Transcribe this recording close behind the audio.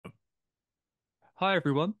Hi,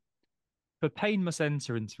 everyone. For pain must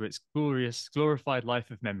enter into its glorious, glorified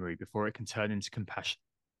life of memory before it can turn into compassion.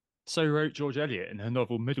 So wrote George Eliot in her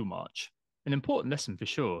novel Middlemarch. An important lesson for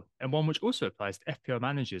sure, and one which also applies to FPL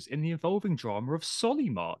managers in the evolving drama of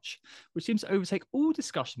Sollymarch, which seems to overtake all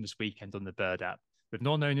discussion this weekend on the Bird app, with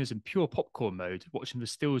non-owners in pure popcorn mode watching the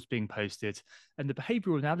stills being posted and the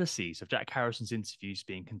behavioural analyses of Jack Harrison's interviews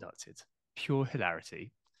being conducted. Pure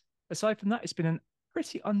hilarity. Aside from that, it's been an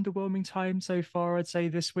pretty underwhelming time so far, I'd say,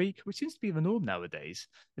 this week, which seems to be the norm nowadays,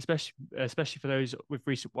 especially for those with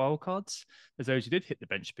recent wildcards, as those who did hit the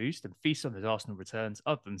bench boost and feast on his Arsenal returns,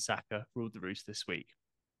 other than Saka, ruled the roost this week.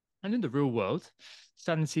 And in the real world,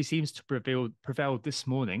 sanity seems to prevail this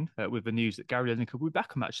morning with the news that Gary Lineker will be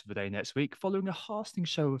back on Match of the Day next week, following a hastening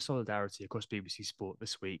show of solidarity across BBC Sport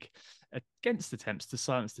this week against attempts to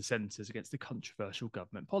silence dissenters against the controversial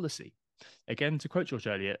government policy. Again, to quote George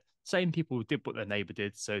Eliot, same people did what their neighbour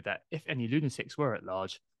did so that if any lunatics were at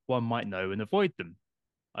large, one might know and avoid them.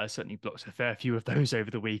 I certainly blocked a fair few of those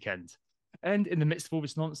over the weekend. And in the midst of all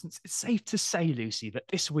this nonsense, it's safe to say, Lucy, that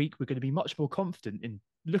this week we're going to be much more confident in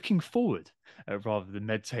looking forward rather than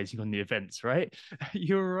meditating on the events, right?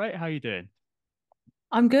 You're all right? How you doing?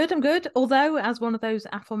 I'm good, I'm good. Although, as one of those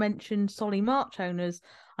aforementioned Solly March owners,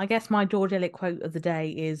 I guess my George Eliot quote of the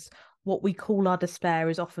day is what we call our despair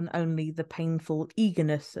is often only the painful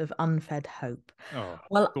eagerness of unfed hope. Oh,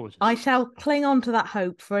 Well, I gorgeous. shall cling on to that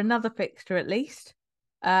hope for another fixture at least.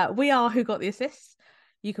 We are Who Got the Assists.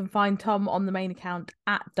 You can find Tom on the main account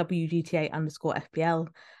at WGTA_FPL,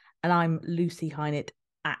 and I'm Lucy Hynett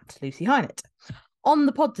at Lucy Hynett. On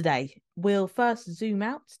the pod today, we'll first zoom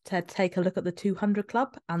out to take a look at the 200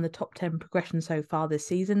 club and the top 10 progression so far this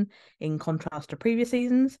season, in contrast to previous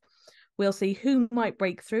seasons. We'll see who might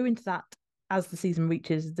break through into that as the season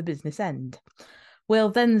reaches the business end. We'll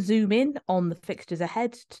then zoom in on the fixtures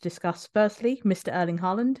ahead to discuss, firstly, Mr. Erling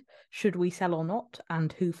Haaland, should we sell or not,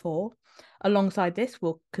 and who for. Alongside this,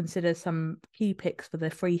 we'll consider some key picks for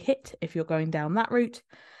the free hit if you're going down that route.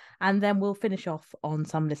 And then we'll finish off on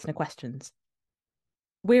some listener questions.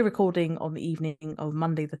 We're recording on the evening of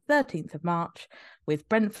Monday, the 13th of March, with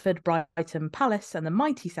Brentford, Brighton, Palace, and the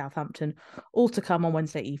mighty Southampton all to come on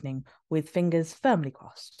Wednesday evening, with fingers firmly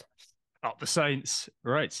crossed. Up the Saints.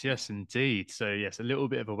 Right, yes, indeed. So, yes, a little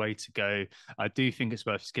bit of a way to go. I do think it's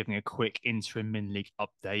worth just giving a quick interim min league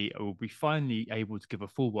update. We'll be finally able to give a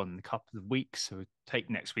full one in a couple of weeks. So, we'll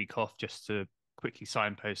take next week off just to quickly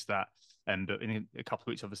signpost that. But in a couple of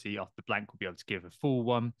weeks, obviously, after the blank, we'll be able to give a full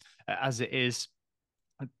one. As it is,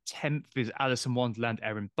 10th is Alison Wonderland,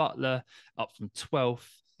 Erin Butler, up from 12th.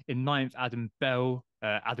 In ninth, Adam Bell,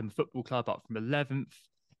 Adam Football Club, up from 11th.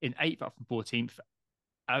 In 8th, up from 14th,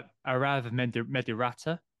 Arav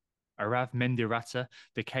Mendirata,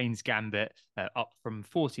 the Kane's Gambit, up from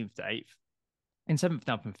 14th to 8th. In 7th,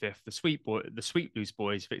 down from 5th, the Sweet Blues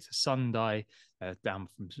Boys, Victor Sundai, down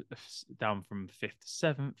from 5th to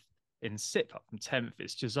 7th. In 6th, up from 10th,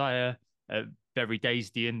 it's Josiah, Very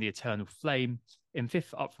Daisdian, the Eternal Flame. In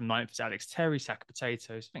 5th, up from 9th, it's Alex Terry, Sack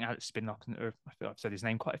Potatoes. I think Alex has been up, I feel like I've said his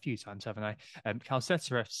name quite a few times, haven't I?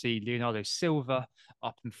 Calcetta FC, Leonardo Silva,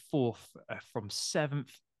 up in 4th from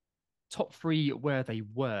 7th. Top three where they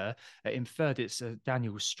were. In third, it's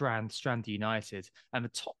Daniel Strand United. And the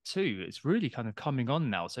top two, it's really kind of coming on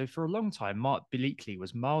now. So for a long time, Mark Bleakley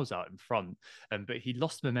was miles out in front, but he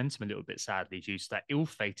lost momentum a little bit, sadly, due to that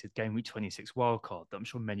ill-fated Game Week 26 wildcard that I'm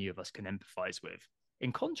sure many of us can empathise with.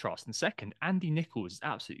 In contrast, in second, Andy Nichols has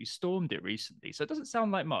absolutely stormed it recently. So it doesn't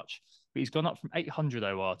sound like much, but he's gone up from 800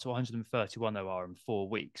 OR to 131 OR in 4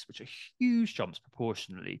 weeks, which are huge jumps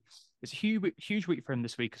proportionally. It's a huge week for him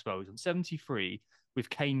this week as well. He's on 73 with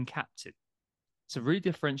Kane captain. It's a really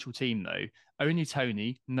differential team, though. Only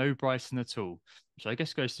Tony, no Bryson at all, which I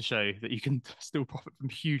guess goes to show that you can still profit from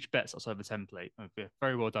huge bets outside the template.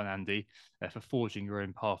 Very well done, Andy, for forging your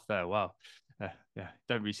own path there. Wow. Yeah,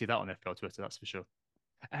 don't really see that on FPL Twitter, that's for sure.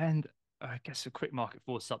 And I guess a quick market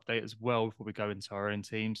force update as well before we go into our own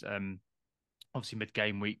teams. Obviously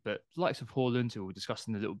mid-game week, but the likes of Haaland, who we'll discuss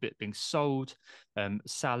in a little bit, being sold.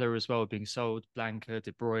 Salah as well being sold. Blanca,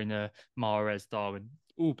 De Bruyne, Mahrez, Darwin,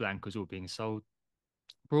 all Blancas all being sold.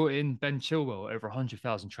 Brought in Ben Chilwell, over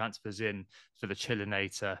 100,000 transfers in for the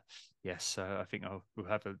Chilinator. Yes, I think we'll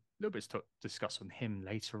have a little bit to discuss on him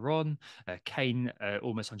later on. Kane,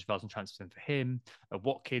 almost 100,000 transfers in for him.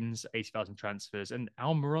 Watkins, 80,000 transfers. And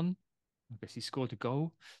Almiron, I guess he scored a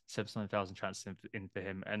goal, 79,000 transfers in for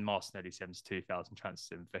him. And Martinelli, 72,000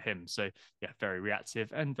 transfers in for him. So, yeah, very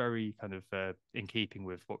reactive and very kind of in keeping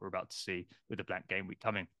with what we're about to see with the blank game week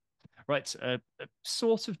coming. Right, a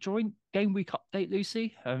sort of joint game week update,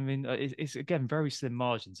 Lucy. I mean, it's again very slim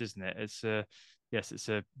margins, isn't it? It's yes, it's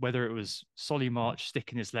a whether it was Solly March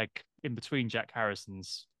sticking his leg in between Jack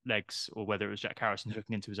Harrison's legs, or whether it was Jack Harrison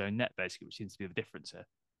hooking into his own net, basically, which seems to be the difference here.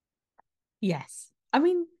 Yes. I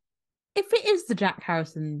mean, if it is the Jack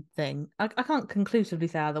Harrison thing, I can't conclusively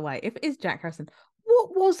say either way. If it is Jack Harrison, what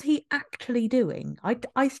was he actually doing?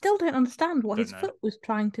 I still don't understand what Don't his know. foot was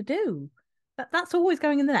trying to do. That's always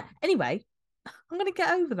going in the net. Anyway, I'm gonna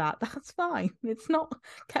get over that. That's fine. It's not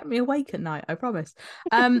kept me awake at night, I promise.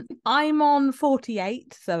 I'm on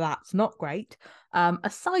 48, so that's not great. A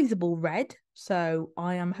sizable red, so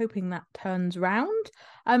I am hoping that turns round.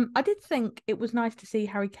 I did think it was nice to see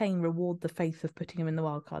Harry Kane reward the faith of putting him in the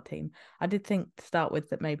wildcard team. I did think to start with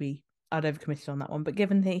that maybe I'd overcommitted on that one, but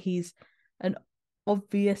given that he's an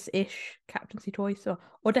obvious-ish captaincy choice,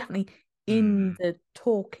 or definitely in Hmm. the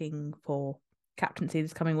talking for captaincy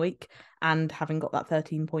this coming week, and having got that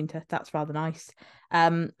 13 pointer, that's rather nice.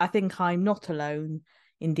 I think I'm not alone.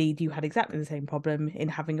 Indeed, you had exactly the same problem in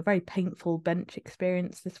having a very painful bench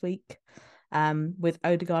experience this week, with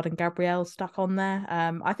Odegaard and Gabriel stuck on there.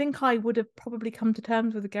 I think I would have probably come to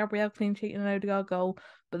terms with a Gabriel clean sheet and an Odegaard goal,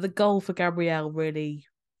 but the goal for Gabriel really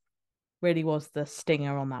was the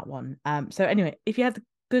stinger on that one. So anyway, if you had the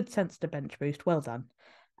good sense to bench boost, well done.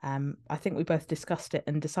 I think we both discussed it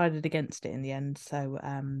and decided against it in the end. So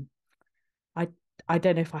I I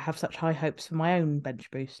don't know if I have such high hopes for my own bench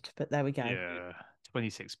boost, but there we go. Yeah,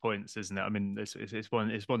 26 points, isn't it? I mean, it's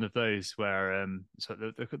one of those where so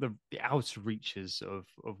the outer reaches of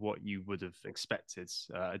what you would have expected.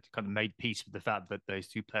 I kind of made peace with the fact that those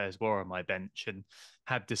two players were on my bench and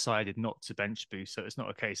had decided not to bench boost. So it's not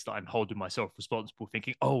a case that I'm holding myself responsible,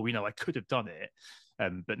 thinking, oh, I could have done it.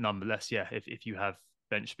 But nonetheless, yeah, if you have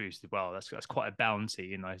bench boosted, well, that's quite a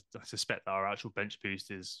bounty, and I suspect that our actual bench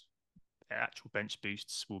boosts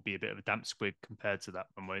will be a bit of a damp squib compared to that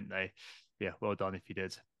one, won't they? Yeah, well done if you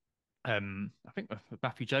did. I think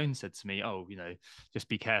Matthew Jones said to me, "Oh, just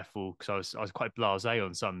be careful," because I was quite blasé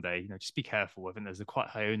on Sunday. Just be careful. I think there's a quite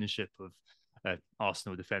high ownership of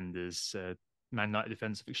Arsenal defenders. Man United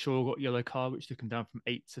defender, I think Shaw got a yellow card, which took him down from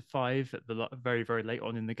 8 to 5 at the very very late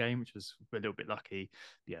on in the game, which was a little bit lucky.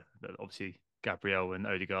 Yeah, obviously Gabriel and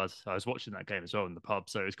Odegaard. I was watching that game as well in the pub,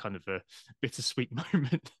 so it was kind of a bittersweet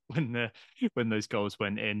moment when those goals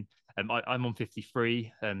went in. I'm on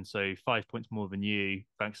 53, and so 5 points more than you,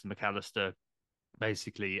 thanks to McAllister,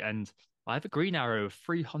 basically. And I have a green arrow of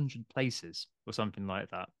 300 places or something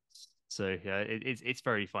like that. So yeah, it's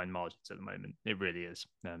very fine margins at the moment. It really is.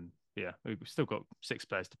 Yeah, we've still got 6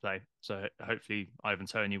 players to play, so hopefully Ivan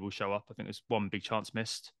Toney will show up. I think there's one big chance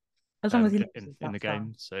missed As long as he in the that's fine.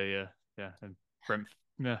 game. So yeah, and Brentford.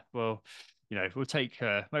 Yeah, well, we'll take.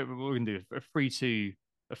 Maybe we're gonna do a 3-2,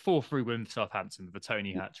 a 4-3 win for Southampton with a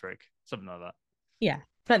Tony hat trick, something like that. Yeah,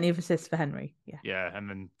 plenty of assists for Henry. Yeah. Yeah, and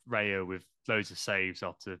then Raya with loads of saves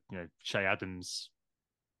after Shay Adams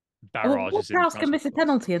Well, we'll barrages him Prowse from can outside miss the a box.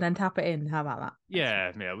 penalty and then tap it in. How about that?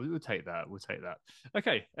 Excellent. Yeah, we'll take that. We'll take that.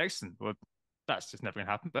 Okay, excellent. Well, that's just never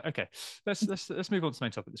gonna happen. But okay, let's move on to the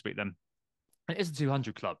main topic this week then. It is a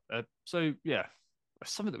 200 club. So yeah,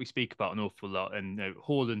 something that we speak about an awful lot. And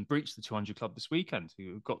Haaland breached the 200 club this weekend.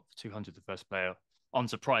 Who got 200, the first player,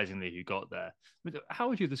 unsurprisingly, who got there. But how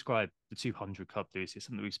would you describe the 200 club, Lucy? It's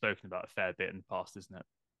something we've spoken about a fair bit in the past, isn't it?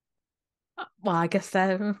 Well, I guess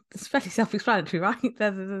it's fairly self-explanatory, right?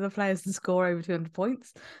 They're the players that score over 200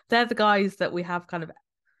 points. They're the guys that we have kind of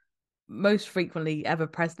most frequently ever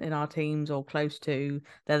present in our teams or close to.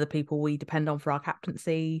 They're the people we depend on for our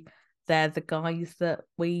captaincy. They're the guys that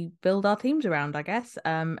we build our teams around, I guess.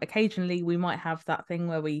 Occasionally we might have that thing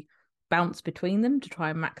where we bounce between them to try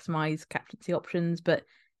and maximize captaincy options, but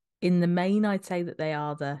in the main, I'd say that they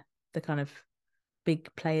are the kind of big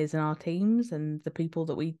players in our teams and the people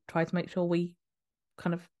that we try to make sure we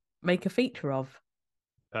kind of make a feature of.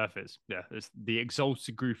 Perfect. Yeah, it's the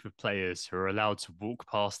exalted group of players who are allowed to walk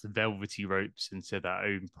past the velvety ropes into their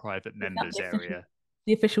own private Is that members area.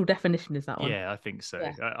 the official definition is that one? Yeah, I think so.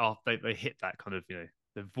 Yeah. They hit that kind of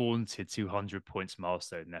the vaunted 200 points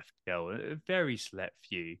milestone in FPL. A very select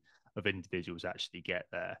few of individuals actually get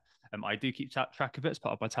there. I do keep track of it as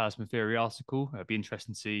part of my Talisman Theory article. It'd be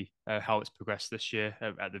interesting to see how it's progressed this year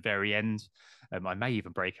at the very end. I may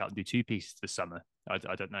even break out and do 2 pieces this summer. I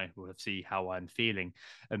don't know. We'll see how I'm feeling.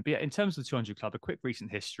 But yeah, in terms of the 200 club, a quick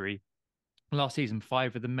recent history. Last season,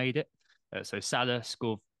 5 of them made it. So Salah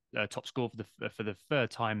scored top score for the third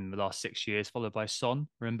time in the last 6 years, followed by Son.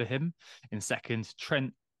 Remember him? In second,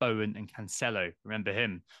 Trent, Bowen, and Cancelo. Remember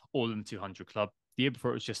him? All in the 200 club. The year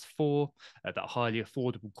before it was just 4, that highly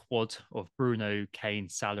affordable quad of Bruno, Kane,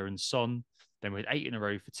 Salah, and Son. Then we had 8 in a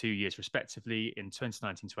row for 2 years, respectively, in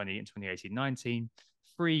 2019-20 and 2018-19,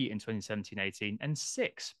 3 in 2017-18, and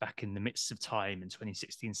 6 back in the midst of time in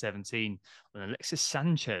 2016-17 when Alexis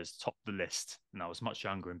Sanchez topped the list, and I was much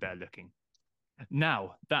younger and better looking.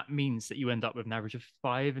 Now, that means that you end up with an average of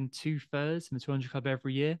 5 2/3 in the 200 club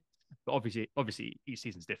every year. But obviously, each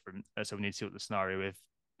season's different, so we need to see what the scenario is.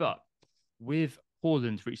 But with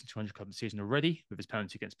Haaland reaching 200 club this season already with his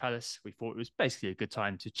penalty against Palace, we thought it was basically a good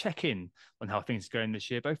time to check in on how things are going this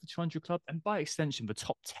year, both the 200 club and by extension the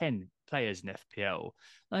top 10 players in FPL.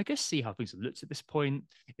 And I guess see how things have looked at this point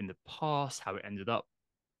in the past, how it ended up,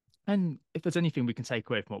 and if there's anything we can take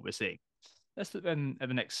away from what we're seeing. Let's look then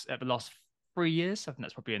at the last 3 years. I think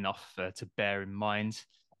that's probably enough to bear in mind.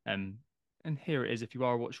 And here it is if you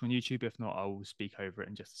are watching on YouTube. If not, I will speak over it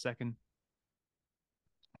in just a second.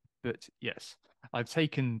 But yes, I've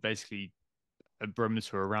taken basically a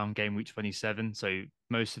barometer around game week 27. So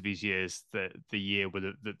most of these years, the year would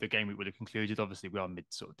have, the game week would have concluded. Obviously, we are mid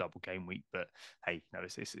sort of double game week, but hey,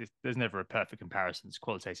 there's never a perfect comparison. It's a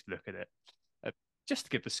qualitative look at it. Just to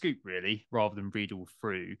give the scoop, really, rather than read all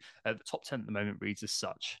through, the top 10 at the moment reads as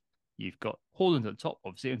such. You've got Haaland at the top,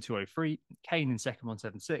 obviously, on 203, Kane in second,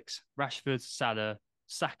 176, Rashford, Salah,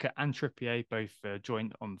 Saka, and Trippier both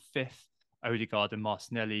joint on 5th, Odegaard and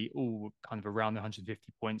Martinelli all kind of around the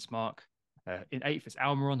 150 points mark. In 8th, it's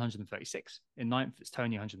Almiron, 136. In 9th, it's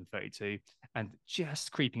Tony, 132. And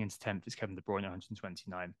just creeping into 10th is Kevin De Bruyne,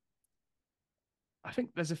 129. I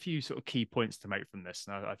think there's a few sort of key points to make from this.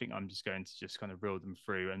 And I think I'm just going to just kind of reel them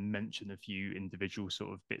through and mention a few individual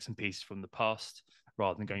sort of bits and pieces from the past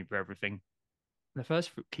rather than going through everything. The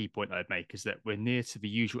first key point I'd make is that we're near to the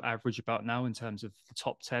usual average about now in terms of the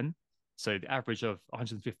top 10. So the average of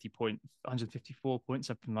 154 points,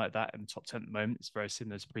 something like that in the top 10 at the moment is very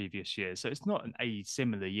similar to previous years. So it's not a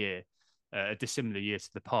dissimilar year to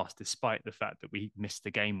the past, despite the fact that we missed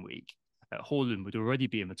the game week. Haaland would already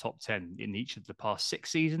be in the top 10 in each of the past 6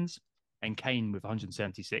 seasons, and Kane with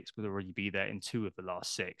 176 would already be there in 2 of the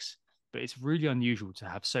last 6. But it's really unusual to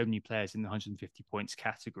have so many players in the 150 points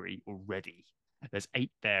category already. There's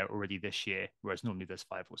 8 there already this year, whereas normally there's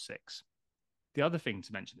 5 or 6. The other thing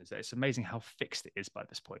to mention is that it's amazing how fixed it is by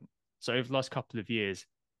this point. So over the last couple of years,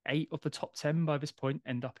 8 of the top 10 by this point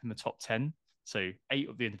end up in the top 10. So 8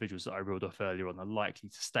 of the individuals that I reeled off earlier on are likely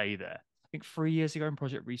to stay there. I think 3 years ago in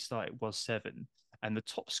Project Restart, it was 7. And the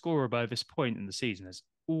top scorer by this point in the season has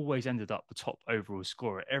always ended up the top overall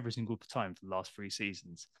scorer every single time for the last 3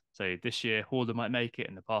 seasons. So this year, Haaland might make it.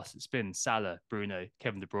 In the past, it's been Salah, Bruno,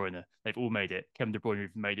 Kevin De Bruyne. They've all made it. Kevin De Bruyne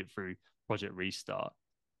even made it through Project Restart.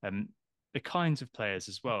 The kinds of players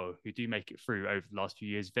as well who do make it through over the last few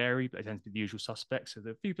years vary, but they tend to be the usual suspects. So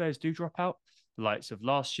the few players do drop out. The likes of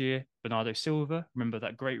last year, Bernardo Silva. Remember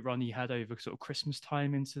that great run he had over sort of Christmas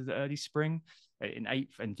time into the early spring in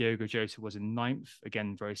 8th, and Diogo Jota was in 9th.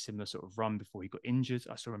 Again, very similar sort of run before he got injured.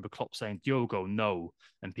 I still remember Klopp saying Diogo, no,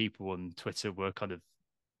 and people on Twitter were kind of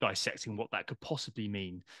dissecting what that could possibly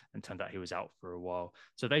mean, and turned out he was out for a while.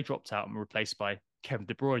 So they dropped out and were replaced by Kevin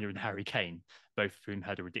De Bruyne and Harry Kane, both of whom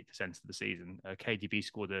had a ridiculous end to the season. KDB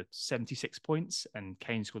scored 76 points and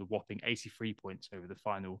Kane scored a whopping 83 points over the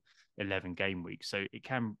final 11 game weeks. So it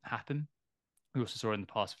can happen. We also saw in the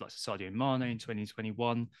past with like Sadio Mane in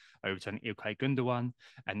 2021, overturning Ilkay Gundogan,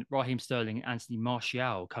 and Raheem Sterling and Anthony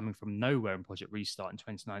Martial coming from nowhere in Project Restart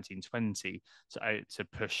in 2019-20 to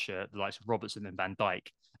push the likes of Robertson and Van Dijk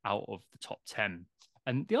out of the top 10.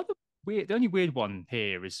 And the only weird one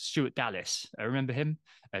here is Stuart Dallas. Remember him?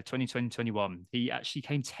 2020-21. He actually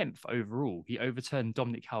came 10th overall. He overturned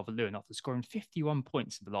Dominic Calvert-Lewin after scoring 51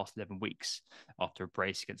 points in the last 11 weeks after a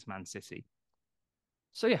brace against Man City.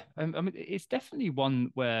 So yeah, I mean, it's definitely one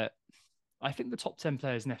where I think the top 10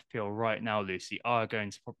 players in FPL right now, Lucy, are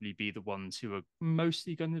going to probably be the ones who are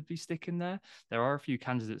mostly going to be sticking there. There are a few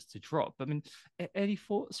candidates to drop. I mean, any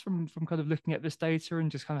thoughts from kind of looking at this data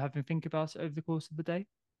and just kind of having to think about it over the course of the day?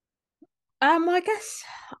 I guess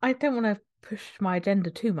I don't want to push my agenda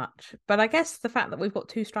too much, but I guess the fact that we've got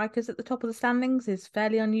 2 strikers at the top of the standings is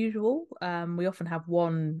fairly unusual. We often have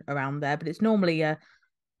one around there, but it's normally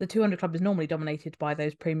the 200 club is normally dominated by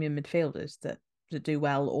those premium midfielders that do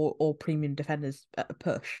well, or premium defenders at a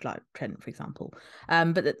push, like Trent, for example.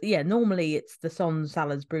 But yeah, normally it's the Sons,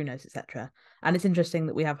 Salahs, Brunos, etc. And it's interesting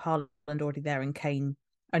that we have Haaland already there and Kane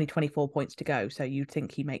only 24 points to go, so you'd think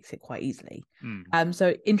he makes it quite easily.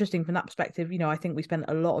 So interesting from that perspective. I think we spent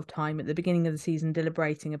a lot of time at the beginning of the season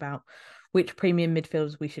deliberating about which premium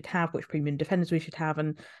midfielders we should have, which premium defenders we should have,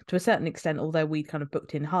 and to a certain extent, although we kind of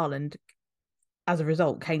booked in Haaland, as a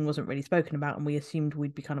result, Kane wasn't really spoken about, and we assumed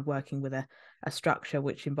we'd be kind of working with a structure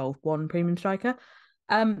which involved one premium striker.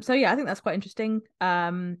 So yeah, I think that's quite interesting.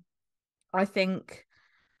 I think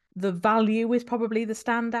the value is probably the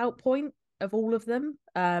standout point of all of them.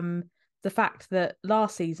 The fact that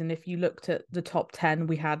last season, if you looked at the top 10,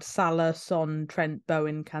 we had Salah, Son, Trent,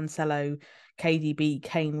 Bowen, Cancelo, KDB,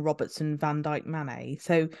 Kane, Robertson, Van Dijk, Mane.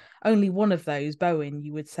 So only one of those, Bowen,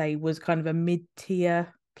 you would say was kind of a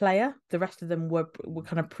mid-tier player. The rest of them were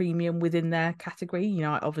kind of premium within their category. You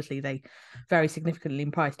know, obviously they vary significantly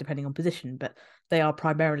in price depending on position, but they are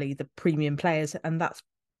primarily the premium players, and that's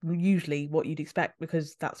usually what you'd expect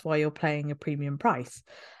because that's why you're paying a premium price.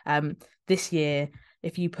 This year,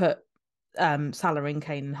 if you put Salah and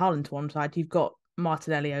Kane and Haaland to one side, you've got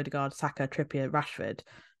Martinelli, Odegaard, Saka, Trippier, Rashford.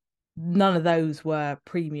 None of those were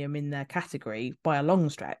premium in their category by a long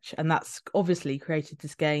stretch. And that's obviously created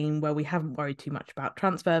this game where we haven't worried too much about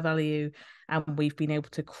transfer value and we've been able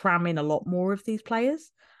to cram in a lot more of these players.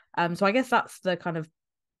 So I guess that's the kind of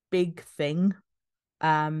big thing.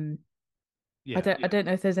 Um, Yeah, I don't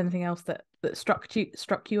know if there's anything else that struck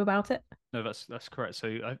you about it. no, that's correct.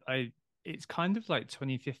 So I it's kind of like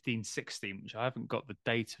 2015-16, which I haven't got the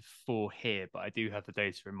data for here, but I do have the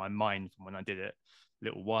data in my mind from when I did it a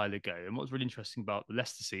little while ago. And what's really interesting about the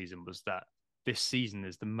Leicester season was that this season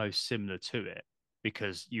is the most similar to it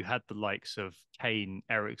because you had the likes of Kane,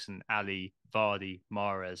 Ericsson, Ali, Vardy,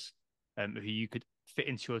 Mahrez, who you could fit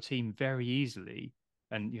into your team very easily.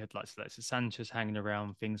 And you had like Sanchez hanging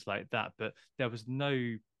around, things like that. But there was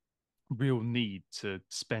no real need to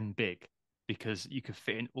spend big because you could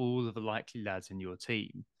fit in all of the likely lads in your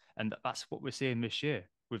team. And that's what we're seeing this year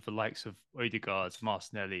with the likes of Odegaard,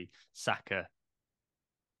 Martinelli, Saka,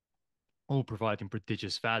 all providing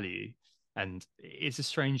prodigious value. And it's a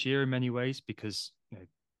strange year in many ways because, you know,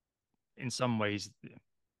 in some ways,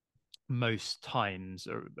 most times,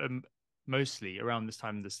 or mostly around this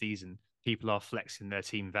time of the season, people are flexing their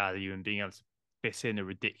team value and being able to fit in a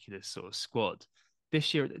ridiculous sort of squad.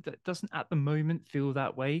 This year, it doesn't at the moment feel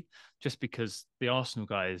that way, just because the Arsenal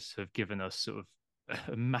guys have given us sort of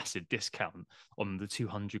a massive discount on the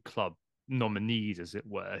 200 club nominees, as it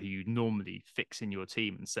were, who you normally fix in your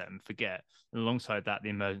team and set and forget. And alongside that, the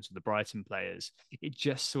emergence of the Brighton players, it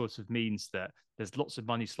just sort of means that there's lots of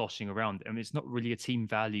money sloshing around. I mean, it's not really a team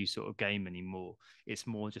value sort of game anymore. It's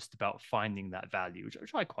more just about finding that value, which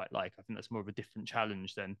I quite like. I think that's more of a different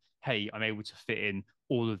challenge than, hey, I'm able to fit in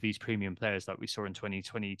all of these premium players like we saw in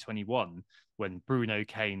 2020, 21, when Bruno,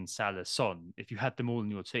 Kane, Salah, Son, if you had them all in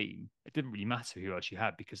your team, it didn't really matter who else you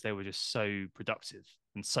had because they were just so productive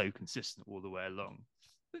and so consistent all the way along.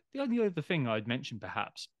 But the only other thing I'd mention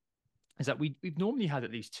perhaps is that we've normally had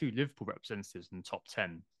at least two Liverpool representatives in the top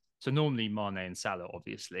 10. So normally Mane and Salah,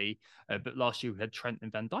 obviously, but last year we had Trent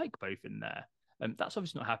and Van Dijk both in there. That's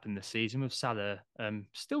obviously not happened this season with Salah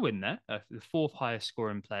still in there, the fourth highest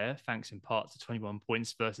scoring player, thanks in part to 21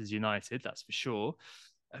 points versus United, that's for sure.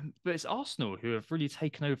 But it's Arsenal who have really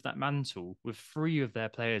taken over that mantle with three of their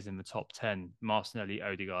players in the top 10, Martinelli,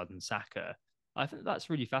 Odegaard, and Saka. I think that's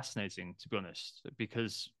really fascinating, to be honest,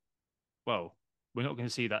 because, well, we're not going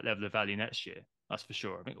to see that level of value next year. That's for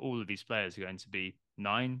sure. I think all of these players are going to be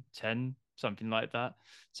 9, 10, something like that.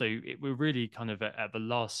 So we're really kind of at the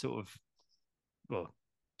last sort of, well,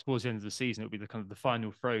 towards the end of the season, it'll be the kind of the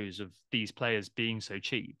final throes of these players being so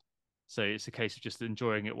cheap. So it's a case of just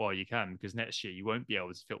enjoying it while you can, because next year you won't be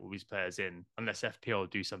able to fit all these players in unless FPL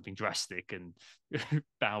do something drastic and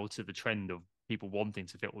bow to the trend of people wanting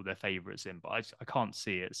to fit all their favourites in. But I can't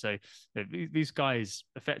see it. So these guys,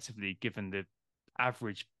 effectively, given the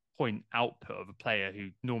average point output of a player who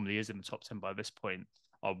normally is in the top 10 by this point,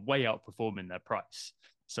 are way outperforming their price.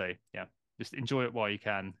 So yeah, just enjoy it while you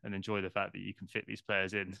can and enjoy the fact that you can fit these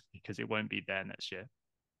players in because it won't be there next year.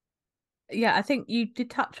 Yeah, I think you did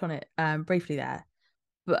touch on it briefly there,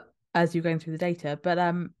 but as you're going through the data, but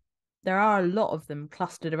there are a lot of them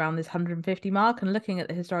clustered around this 150 mark. And looking at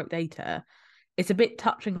the historic data, it's a bit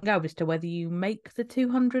touch and go as to whether you make the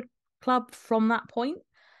 200 club from that point.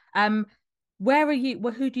 Um, where are you?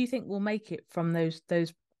 Well, who do you think will make it from those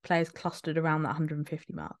players clustered around that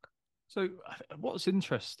 150 mark? So what's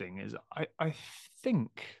interesting is I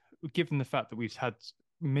think, given the fact that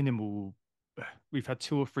minimal, we've had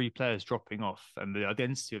two or three players dropping off, and the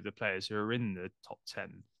identity of the players who are in the top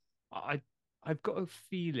 10, I I've got a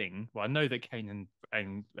feeling. Well, I know that Kane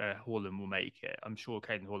and Haaland will make it. I'm sure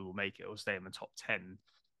Kane and Haaland will make it or stay in the top 10.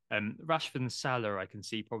 Rashford and Salah, I can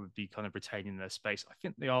see probably kind of retaining their space. I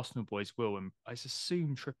think the Arsenal boys will, and I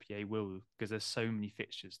assume Trippier will because there's so many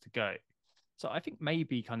fixtures to go. So I think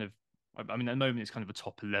maybe kind of, I mean, at the moment it's kind of a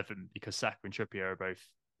top 11 because Saka and Trippier are both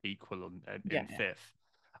equal in Yeah. fifth.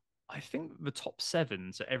 I think the top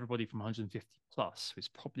seven, so everybody from 150 plus, is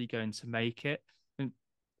probably going to make it. And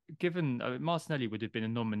given Martinelli would have been a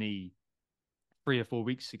nominee 3 or 4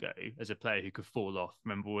 weeks ago as a player who could fall off.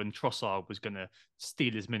 Remember when Trossard was going to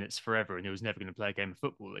steal his minutes forever and he was never going to play a game of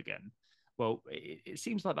football again? Well, it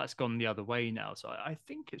seems like that's gone the other way now. So I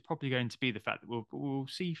think it's probably going to be the fact that we'll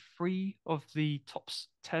see 3 of the top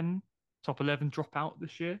 10, top 11 drop out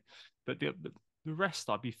this year, but the rest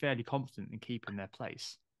I'd be fairly confident in keeping their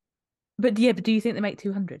place. But yeah, but do you think they make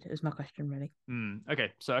 200? Is my question really.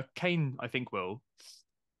 Okay, so Kane, I think will.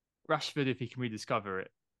 Rashford, if he can rediscover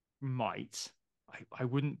it, might. I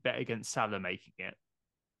wouldn't bet against Salah making it.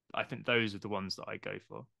 I think those are the ones that I go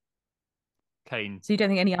for. Kane, So you don't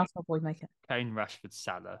think any Arsenal boys make it? Kane, Rashford,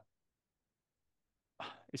 Salah.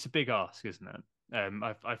 It's a big ask, isn't it?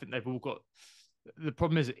 I think they've all got. The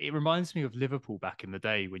problem is, it reminds me of Liverpool back in the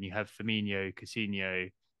day when you have Firmino,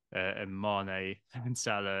 Coutinho, and Mane and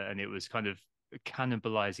Salah, and it was kind of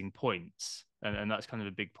cannibalizing points, and that's kind of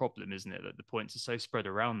a big problem, isn't it? That the points are so spread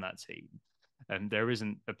around that team, and there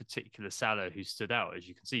isn't a particular Salah who stood out, as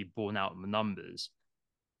you can see, borne out in the numbers.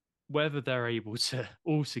 Whether they're able to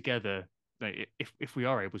all together, if we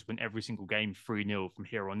are able to win every single game 3-0 from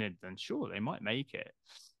here on in, then sure, they might make it.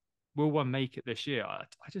 Will one make it this year?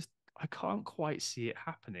 I can't quite see it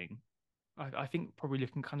happening. I think probably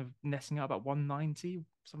looking kind of netting out about 190,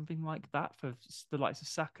 something like that for the likes of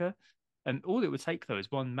Saka. And all it would take though is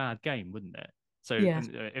one mad game, wouldn't it? So Yeah.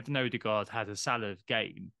 if Odegaard had a Salah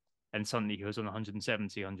game and suddenly he was on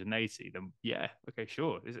 170, 180, then yeah, okay,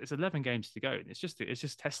 sure. It's 11 games to go. And it's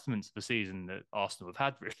just testament to the season that Arsenal have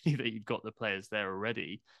had, really, that you've got the players there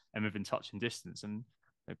already and within touch and distance. And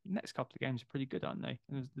the next couple of games are pretty good, aren't they?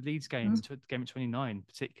 And the Leeds game, game at 29,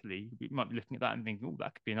 particularly, we might be looking at that and thinking, oh,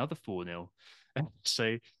 that could be another 4-0.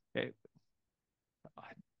 So I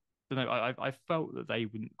don't know. I felt that they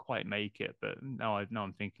wouldn't quite make it, but now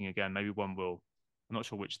I'm thinking again, maybe one will. I'm not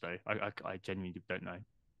sure which though. I genuinely don't know.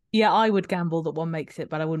 Yeah, I would gamble that one makes it,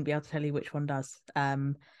 but I wouldn't be able to tell you which one does.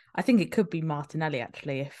 I think it could be Martinelli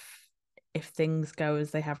actually, if things go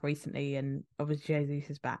as they have recently, and obviously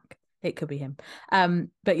Jesus is back. It could be him.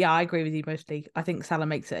 But yeah, I agree with you mostly. I think Salah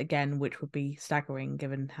makes it again, which would be staggering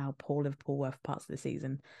given how poor Liverpool were for parts of the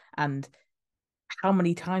season and how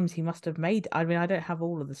many times he must have made. I mean, I don't have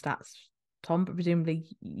all of the stats, Tom, but presumably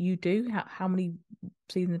you do. How many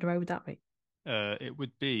seasons in a row would that be? It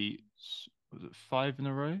would be, was it 5 in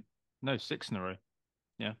a row? No, 6 in a row.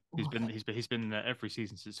 Yeah, Oh, he's been every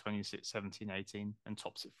season since 2017, 18, and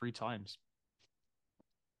tops it 3 times.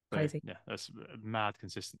 So crazy. yeah, that's mad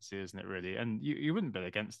consistency, isn't it? Really, and you wouldn't bet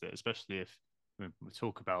against it, especially if we'll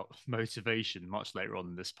talk about motivation much later on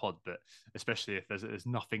in this pod. But especially if there's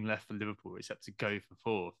nothing left for Liverpool except to go for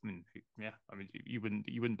fourth. I mean, yeah, I mean you wouldn't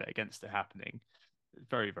bet against it happening.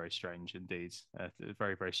 Very very strange indeed. A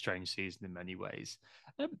very very strange season in many ways.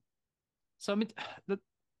 So I mean, the,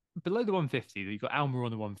 below the 150, you've got Almer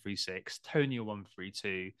on the 136, Tony on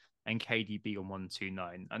 132, and KDB on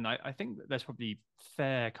 129. And I think that there's probably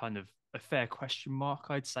a fair question mark,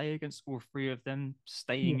 I'd say, against all three of them Yeah,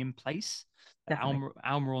 staying in place. definitely.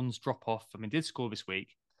 Almiron's drop off, I mean, did score this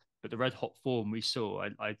week, but the red hot form we saw,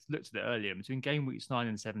 I looked at it earlier, between game weeks 9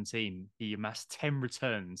 and 17, he amassed 10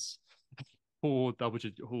 returns, 4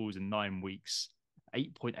 double-digit hauls in 9 weeks,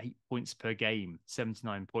 8.8 points per game,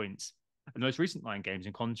 79 points. And the most recent 9 games,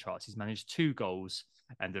 in contrast, he's managed 2 goals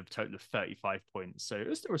and a total of 35 points. So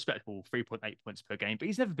it's still respectable, 3.8 points per game. But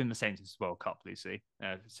he's never been the same since the World Cup, Lucy,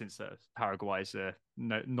 since Paraguay's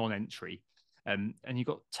non-entry. And you've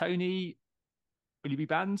got Tony. Will he be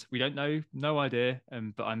banned? We don't know. No idea.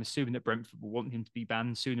 But I'm assuming that Brentford will want him to be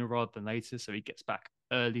banned sooner rather than later, so he gets back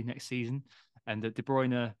early next season. And De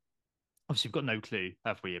Bruyne, obviously, we've got no clue,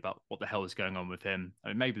 have we, about what the hell is going on with him? I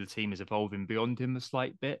mean, maybe the team is evolving beyond him a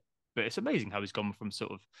slight bit, but it's amazing how he's gone from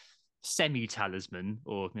sort of semi-talisman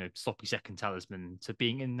or sloppy second talisman to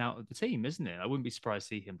being in and out of the team, isn't it? I wouldn't be surprised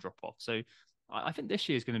to see him drop off. So I think this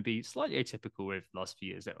year is going to be slightly atypical with the last few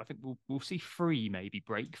years. I think we'll see 3 maybe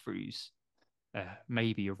breakthroughs,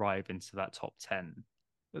 maybe arrive into that top 10.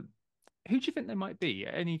 But who do you think there might be?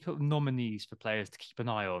 Any kind of nominees for players to keep an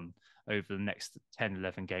eye on over the next 10,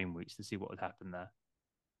 11 game weeks to see what would happen there?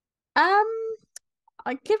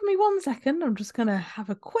 Um, give me 1 second. I'm just gonna have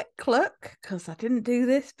a quick look because I didn't do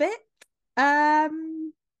this bit.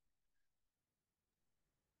 Um,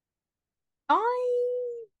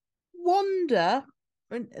 I wonder,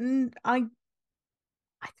 and I,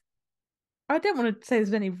 I don't want to say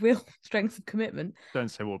there's any real strength of commitment. Don't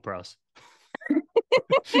say Ward Prowse.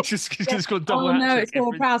 He's gonna score a double Oh hat no, trick it's Hall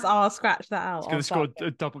every. Prowse. I'll scratch that out. He's I'll gonna start. score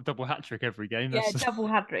a double hat trick every game. Yeah, That's double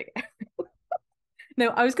hat trick. No,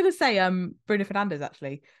 I was gonna say Bruno Fernandes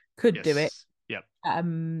actually could do it. yes, yep,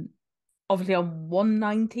 Um Obviously on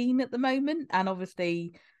 119 at the moment, and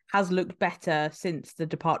obviously has looked better since the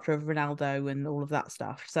departure of Ronaldo and all of that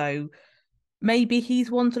stuff. So maybe he's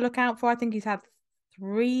one to look out for. I think he's had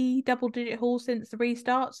 3 double-digit hauls since the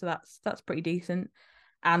restart, so that's pretty decent.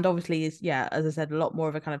 And obviously is, yeah, as I said, a lot more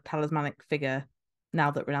of a kind of talismanic figure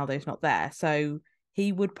now that Ronaldo's not there. So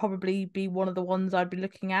he would probably be one of the ones I'd be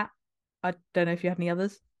looking at. I don't know if you have any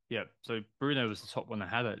others. yep. So Bruno was the top one I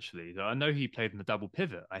had actually. I know he played in the double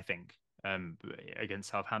pivot. I think against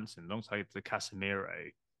Southampton alongside the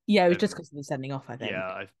Casemiro. Yeah, it was just Um, because of the sending off, I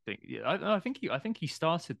Yeah, think. I think he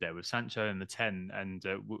started there with Sancho in the 10 and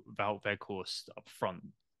Wout Weghorst up front.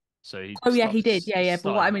 So he Oh yeah, he did. Yeah, yeah.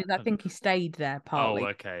 But what I started. mean is I think he stayed there Oh, partly.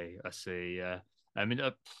 okay, I see. Yeah, I mean,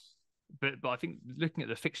 but I think looking at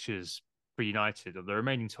the fixtures for United of the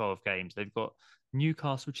remaining 12 games, they've got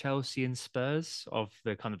Newcastle, Chelsea, and Spurs of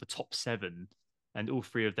the kind of the top seven, and all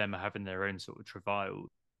three of them are having their own sort of travail.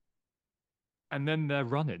 And then they're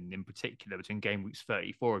running in particular between game weeks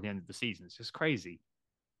 34 and the end of the season. It's just crazy.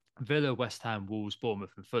 Villa, West Ham, Wolves,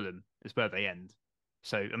 Bournemouth, and Fulham is where they end.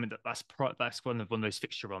 So I mean that's one of those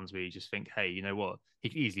fixture runs where you just think, hey, you know what? He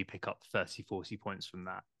could easily pick up 30, 40 points from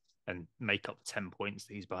that and make up 10 points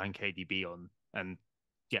that he's behind KDB on and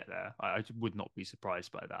get there. I would not be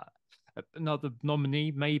surprised by that. Another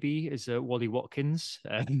nominee maybe is Wally Watkins.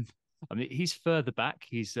 I mean, he's further back.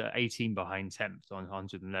 He's 18 behind 10th on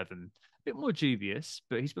 111. A bit more dubious,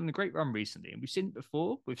 but he's been on a great run recently. And we've seen it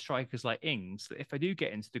before with strikers like Ings that if they do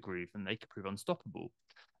get into the groove, then they could prove unstoppable.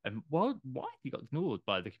 And why he got ignored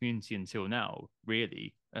by the community until now,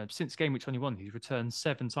 really? Since game week 21, he's returned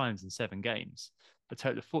 7 times in 7 games, a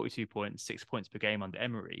total of 42 points, 6 points per game under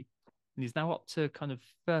Emery. And he's now up to kind of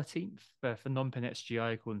 13th for non-pen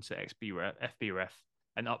XGI according to FBref,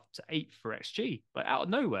 and up to 8th for XG, like out of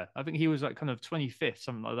nowhere. I think he was like kind of 25th,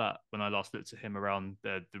 something like that, when I last looked at him around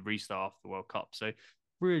the restart of the World Cup. So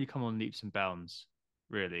really come on leaps and bounds,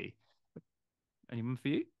 really. Anyone for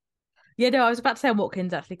you? Yeah, no, I was about to say on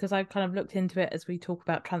Watkins actually because I've kind of looked into it as we talk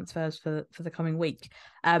about transfers for the coming week.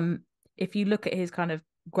 If you look at his kind of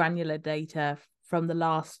granular data from the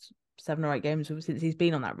last 7 or 8 games since he's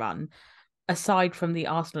been on that run, aside from the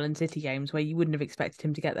Arsenal and City games where you wouldn't have expected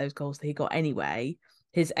him to get those goals that he got anyway,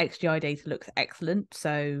 his XGI data looks excellent.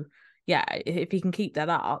 So yeah, if he can keep that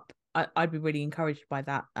up, I'd be really encouraged by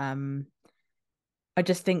that. I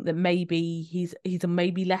just think that maybe he's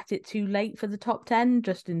maybe left it too late for the top 10,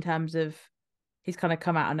 just in terms of he's kind of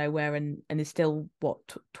come out of nowhere and is still what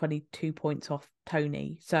 22 points off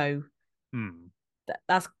Tony. So Hmm.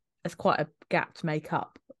 that's quite a gap to make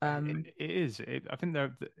up. It is. I think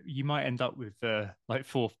you might end up with like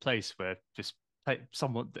fourth place where just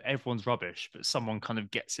someone everyone's rubbish, but someone kind of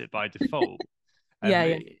gets it by default. Yeah,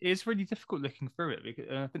 yeah, It's really difficult looking through it because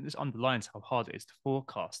I think this underlines how hard it is to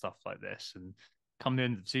forecast stuff like this. And come the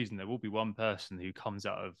end of the season, there will be one person who comes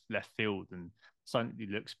out of left field and suddenly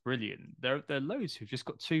looks brilliant. There are loads who've just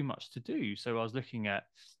got too much to do. So I was looking at,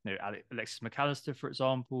 Alexis McAllister, for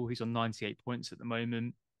example. He's on 98 points at the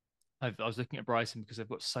moment. I was looking at Brighton because they've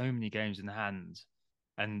got so many games in hand,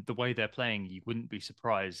 and the way they're playing, you wouldn't be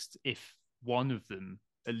surprised if one of them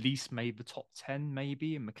at least made the top 10,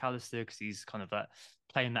 maybe. And McAllister, because he's kind of that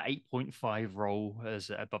playing that 8.5 role as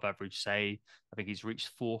above average, say. I think he's reached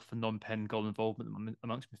fourth for non-pen goal involvement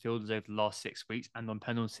amongst midfielders over the last 6 weeks and on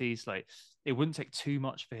penalties. Like, it wouldn't take too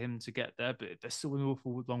much for him to get there, but there's still an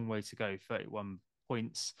awful long way to go. 31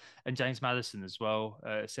 points. And James Maddison as well,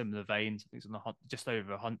 similar veins. I think he's on just over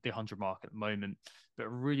the 100 mark at the moment. But a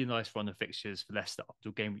really nice run of fixtures for Leicester up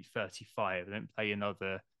to game week 35. They don't play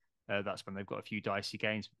another. That's when they've got a few dicey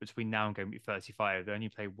games. But between now and game week 35, they only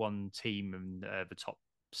play one team in the top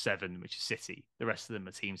seven, which is City. The rest of them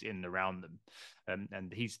are teams in and around them.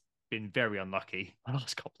 And he's been very unlucky the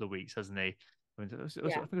last couple of weeks, hasn't he? I think yeah.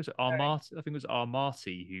 it was Very. Armati. I think it was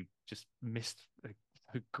Armati who just missed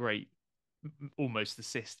a great almost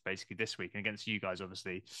assist basically this week and against you guys,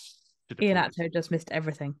 obviously. Should have Ian pulled it. Atto just missed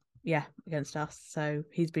everything. Yeah, against us. So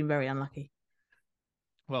he's been very unlucky.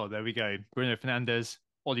 Well, there we go. Bruno Fernandes,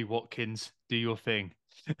 Ollie Watkins, do your thing.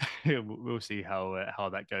 We'll see how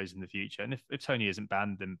that goes in the future. And if Tony isn't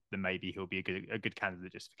banned, then maybe he'll be a good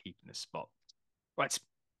candidate just for keeping this spot. Right,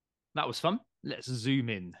 that was fun. Let's zoom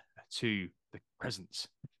in to the present.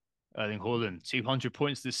 Erling Haaland, 200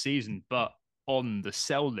 points this season, but on the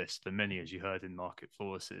sell list for many, as you heard in market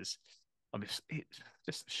forces. I mean, it's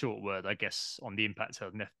just a short word, I guess, on the impact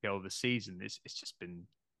of an FPL this season. It's just been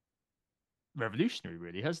revolutionary,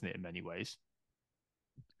 really, hasn't it, in many ways?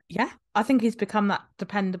 Yeah, I think he's become that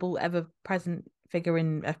dependable, ever-present figure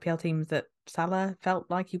in FPL teams that Salah felt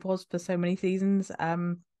like he was for so many seasons.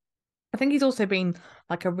 I think he's also been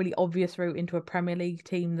like a really obvious route into a Premier League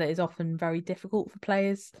team that is often very difficult for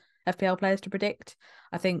players, FPL players, to predict.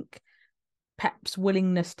 I think Pep's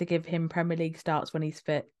willingness to give him Premier League starts when he's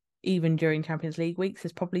fit, even during Champions League weeks,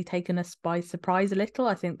 has probably taken us by surprise a little.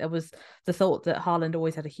 I think there was the thought that Haaland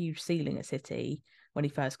always had a huge ceiling at City when he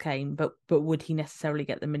first came, but would he necessarily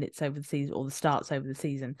get the minutes over the season or the starts over the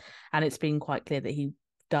season? And it's been quite clear that he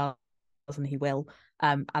does and he will.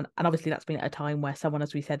 And obviously that's been at a time where someone,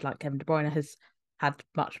 as we said, like Kevin De Bruyne, has had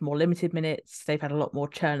much more limited minutes. They've had a lot more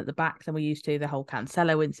churn at the back than we used to. The whole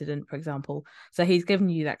Cancelo incident, for example. So he's given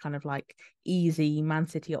you that kind of like easy Man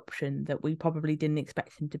City option that we probably didn't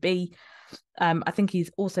expect him to be. I think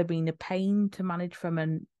he's also been a pain to manage from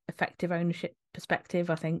an effective ownership perspective.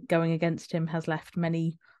 I think going against him has left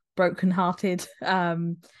many brokenhearted.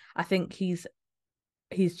 I think he's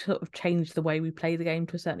sort of changed the way we play the game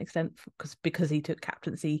to a certain extent because he took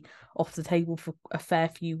captaincy off the table for a fair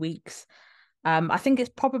few weeks. I think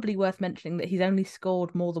it's probably worth mentioning that he's only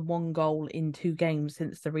scored more than one goal in 2 games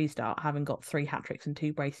since the restart, having got 3 hat-tricks and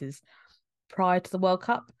 2 braces prior to the World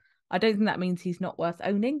Cup. I don't think that means he's not worth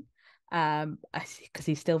owning, because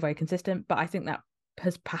he's still very consistent, but I think that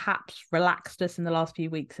has perhaps relaxed us in the last few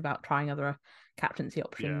weeks about trying other captaincy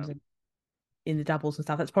options Yeah. in the doubles and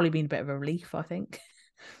stuff. That's probably been a bit of a relief, I think.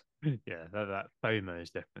 Yeah, that FOMO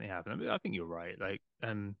is definitely happening. I think you're right. Like,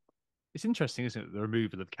 it's interesting, isn't it? The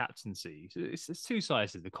removal of captaincy. So it's 2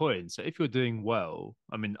 sides of the coin. So if you're doing well,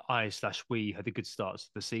 I mean, I/we had a good start to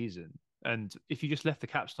the season, and if you just left the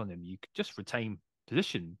captain on him, you could just retain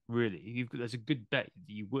position. Really, there's a good bet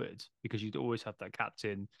that you would, because you'd always have that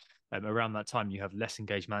captain. Around that time, you have less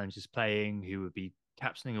engaged managers playing who would be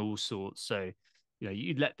captaining all sorts. So,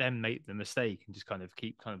 you'd let them make the mistake and just kind of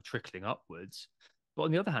keep kind of trickling upwards. But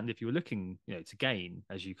on the other hand, if you were looking, to gain,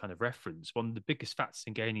 as you kind of reference, one of the biggest factors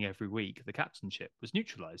in gaining every week, the captainship, was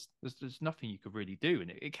neutralized. There's nothing you could really do, and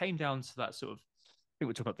it came down to that sort of. I think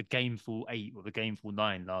we talked about the gameful 8 or the gameful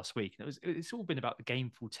 9 last week, and it's all been about the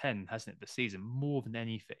gameful 10, hasn't it? This season, more than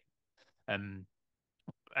anything. Um,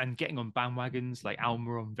 and getting on bandwagons like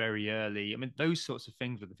Almiron very early. I mean, those sorts of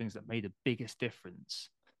things were the things that made the biggest difference.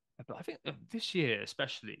 But I think this year,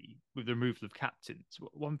 especially with the removal of captains,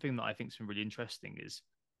 one thing that I think has been really interesting is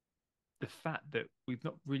the fact that we've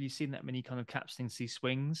not really seen that many kind of captaincy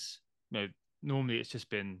swings. Normally it's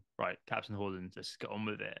just been right, Captain Haaland, let's get on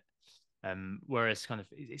with it. Whereas kind of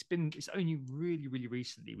it's only really, really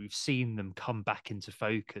recently we've seen them come back into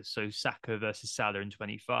focus. So Saka versus Salah in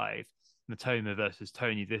 25, Matoma versus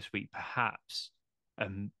Tony this week, perhaps.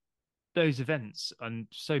 Those events are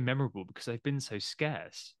so memorable because they've been so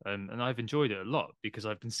scarce, and I've enjoyed it a lot because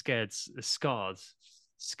I've been scared.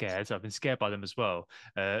 I've been scared by them as well,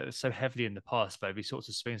 so heavily in the past by every sorts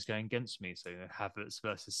of swings going against me. So Havertz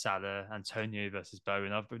versus Salah, Antonio versus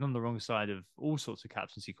Bowen. I've been on the wrong side of all sorts of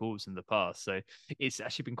captaincy calls in the past, so it's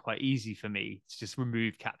actually been quite easy for me to just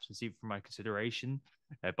remove captaincy from my consideration.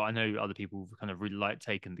 But I know other people kind of really like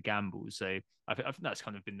taking the gambles. So I think that's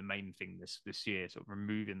kind of been the main thing this year, sort of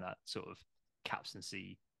removing that sort of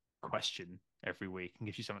captaincy question every week and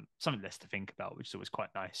gives you something less to think about, which is always quite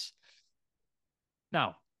nice.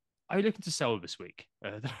 Now, are you looking to sell this week?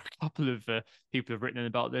 There are a couple of people have written in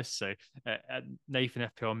about this. So Nathan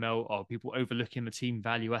FPL Mel, are people overlooking the team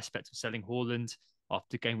value aspect of selling Haaland?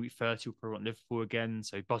 After game week 30, we'll probably want Liverpool again.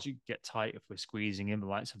 So budget get tight if we're squeezing in the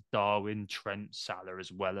likes of Darwin, Trent, Salah,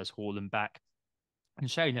 as well as Haaland back. And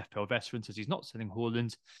Shane FPL veteran says he's not selling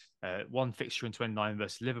Haaland. One fixture in 29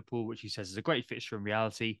 versus Liverpool, which he says is a great fixture in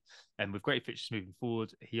reality. And with great fixtures moving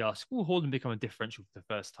forward, he asks, will Haaland become a differential for the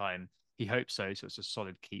first time? He hopes so. So it's a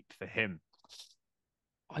solid keep for him.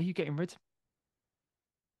 Are you getting rid?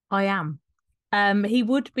 I am. He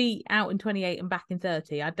would be out in 28 and back in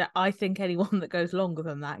 30. I think anyone that goes longer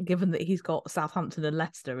than that, given that he's got Southampton and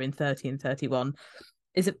Leicester in 30 and 31,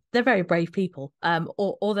 they're very brave people.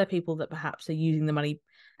 Or they're people that perhaps are using the money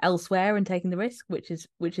elsewhere and taking the risk, which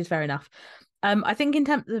is fair enough. I think in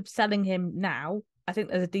terms of selling him now, I think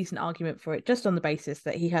there's a decent argument for it, just on the basis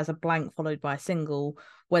that he has a blank followed by a single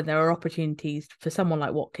when there are opportunities for someone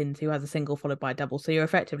like Watkins who has a single followed by a double. So you're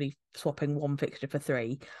effectively swapping one fixture for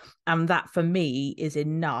 3. And that for me is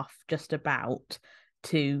enough just about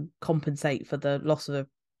to compensate for the loss of a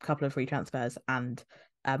couple of free transfers and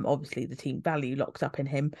obviously the team value locked up in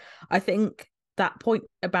him. I think that point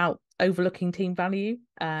about overlooking team value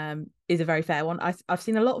is a very fair one. I've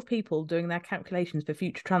seen a lot of people doing their calculations for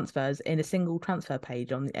future transfers in a single transfer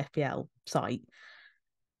page on the FPL site.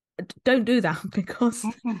 Don't do that because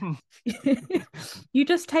you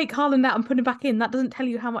just take Haaland out and put him back in. That doesn't tell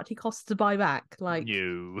you how much he costs to buy back. Like,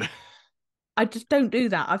 No. I just don't do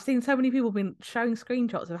that. I've seen so many people been showing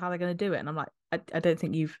screenshots of how they're going to do it, and I'm like, I don't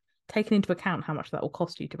think you've taken into account how much that will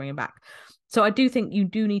cost you to bring him back. So I do think you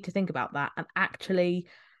do need to think about that and actually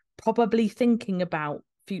probably thinking about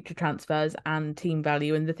future transfers and team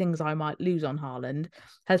value and the things I might lose on Haaland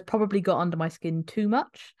has probably got under my skin too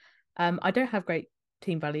much. I don't have great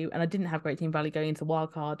team value, and I didn't have great team value going into the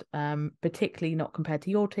wild card, particularly not compared to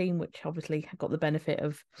your team, which obviously got the benefit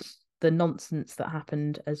of the nonsense that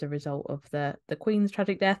happened as a result of the Queen's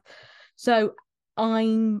tragic death. So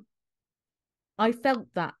I felt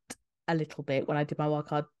that a little bit when I did my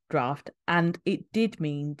wildcard draft, and it did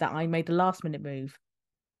mean that I made a last minute move,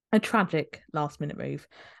 a tragic last minute move,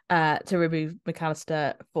 to remove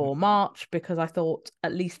McAllister for March, because I thought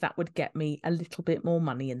at least that would get me a little bit more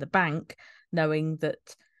money in the bank, knowing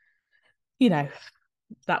that, you know,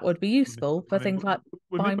 that would be useful for things like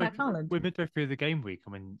buying back Haaland. we're midway through the game week.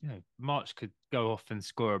 I mean, March could go off and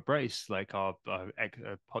score a brace like a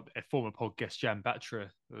former pod guest Jan Batra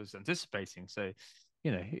was anticipating. So,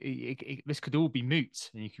 this could all be moot,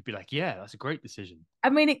 and you could be like, "Yeah, that's a great decision." I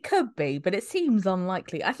mean, it could be, but it seems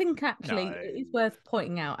unlikely. I think actually No, it is worth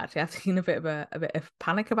pointing out. Actually, I've seen a bit of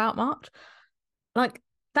panic about March. Like,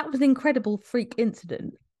 that was an incredible freak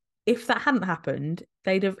incident. If that hadn't happened,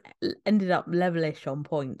 they'd have ended up levelish on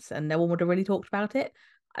points, and no one would have really talked about it.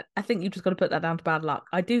 I think you've just got to put that down to bad luck.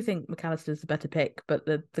 I do think McAllister's the better pick, but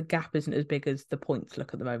the gap isn't as big as the points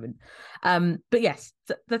look at the moment. But yes,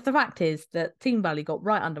 the fact is that team value got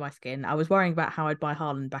right under my skin. I was worrying about how I'd buy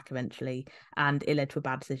Haaland back eventually, and it led to a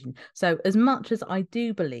bad decision. So as much as I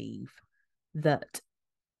do believe that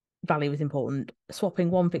value is important,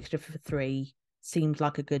 swapping one fixture for three seems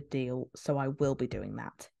like a good deal. So I will be doing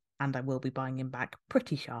that, and I will be buying him back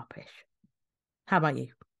pretty sharpish. How about you?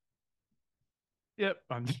 yep,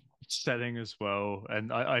 I'm selling as well,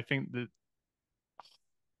 and I think that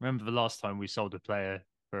remember the last time we sold a player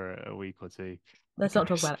for a week or two. I Let's think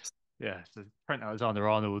not talk about it. yeah, so Trent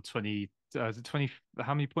Alexander-Arnold 20,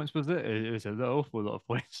 how many points was it? It was an awful lot of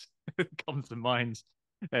points comes to mind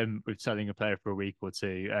with selling a player for a week or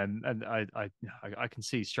two. And I can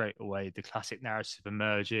see straight away the classic narrative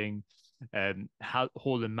emerging. How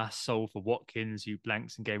Haaland mass sold for Watkins, who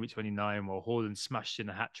blanks in game week 29, while Haaland smashed in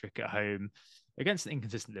a hat trick at home against an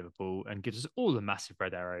inconsistent Liverpool and gives us all a massive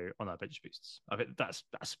red arrow on our bench boosts. I think that's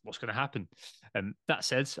what's going to happen. That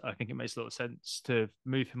said, I think it makes a lot of sense to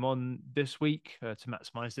move him on this week to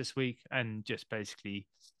maximise this week and just basically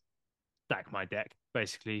stack my deck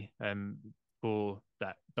basically for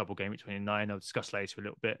that double game at 29. I'll discuss later a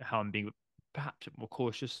little bit how I'm being perhaps a bit more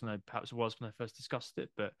cautious than I perhaps was when I first discussed it.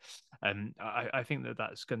 But I think that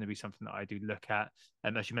that's going to be something that I do look at.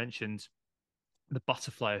 As you mentioned, the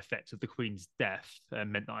butterfly effect of the Queen's death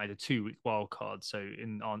meant that I had a 2 week wild card. So,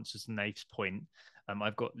 in answer to Nate's point,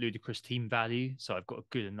 I've got ludicrous team value. So, I've got a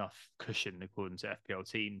good enough cushion according to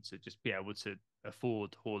FPL team to just be able to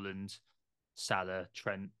afford Haaland, Salah,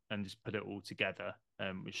 Trent, and just put it all together,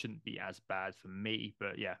 which shouldn't be as bad for me.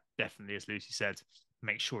 But yeah, definitely, as Lucy said,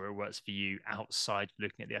 make sure it works for you outside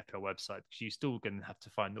looking at the FPL website because you're still going to have to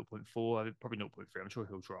find 0.4, probably 0.3. I'm sure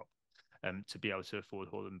he'll drop to be able to afford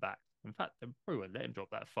Haaland back. In fact, they probably won't let him drop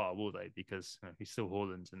that far, will they? Because he's still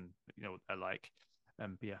Haaland, and you know what they're like. But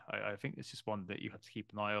yeah, I think it's just one that you have to keep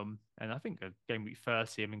an eye on. And I think game week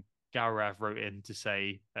 30, I mean, Gaurav wrote in to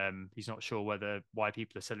say he's not sure why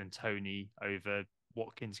people are selling Tony over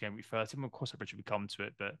Watkins game week 30. And of course, eventually we come to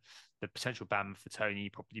it, but the potential ban for Tony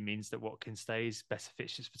probably means that Watkins stays. Better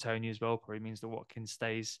fixtures for Tony as well probably means that Watkins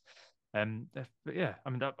stays. But yeah, I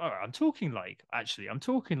mean, all right, I'm talking like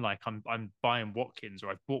I'm buying Watkins or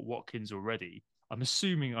I've bought Watkins already. I'm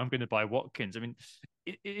assuming I'm going to buy Watkins. I mean,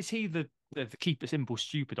 is he the keep it simple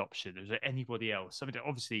stupid option? Or is there anybody else? I mean,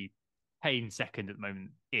 obviously, Kane second at the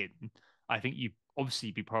moment in. I think you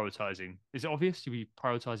obviously be prioritizing. Is it obvious you be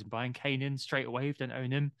prioritizing buying Kane in straight away if you don't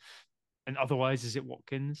own him? And otherwise, is it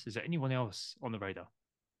Watkins? Is there anyone else on the radar?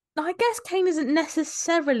 I guess Kane isn't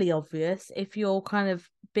necessarily obvious if you're kind of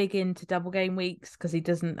big into double game weeks because he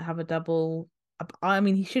doesn't have a double. I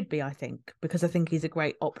mean, he should be, I think, because I think he's a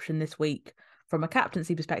great option this week from a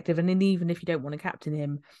captaincy perspective. And then even if you don't want to captain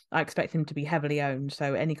him, I expect him to be heavily owned.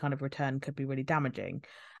 So any kind of return could be really damaging.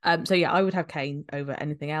 So yeah, I would have Kane over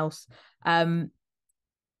anything else.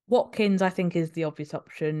 Watkins, I think, is the obvious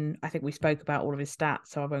option. I think we spoke about all of his stats,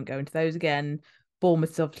 so I won't go into those again.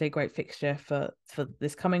 Bournemouth is obviously a great fixture for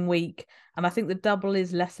this coming week. And I think the double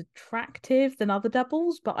is less attractive than other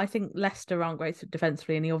doubles, but I think Leicester aren't great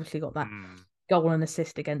defensively, and he obviously got that Hmm. goal and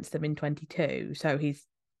assist against them in 22. So he's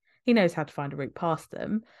He knows how to find a route past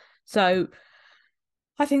them. So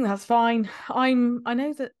I think that's fine. I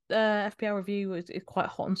know that FPL review is quite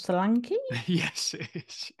hot on Solanke. Yes, it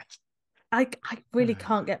is. Yes. I really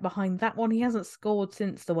can't get behind that one. He hasn't scored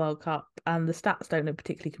since the World Cup, and the stats don't look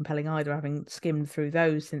particularly compelling either, having skimmed through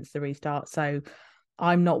those since the restart. So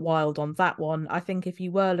I'm not wild on that one. I think if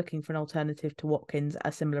you were looking for an alternative to Watkins at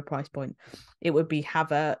a similar price point, it would be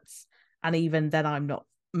Havertz, and even then, I'm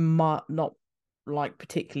not like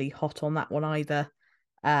particularly hot on that one either.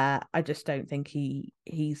 I just don't think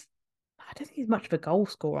he's. I don't think he's much of a goal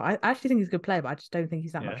scorer. I actually think he's a good player, but I just don't think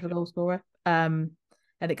he's that much Yeah. of a goal scorer.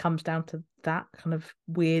 And it comes down to that kind of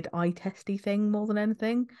weird eye testy thing more than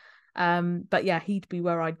anything. But yeah, he'd be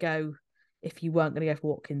where I'd go if you weren't going to go for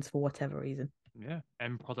Watkins for whatever reason. Yeah,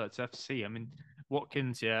 M products FC. I mean,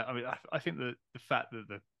 Watkins. Yeah, I mean, I think that the fact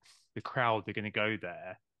that the crowd are going to go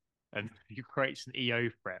there and you create an EO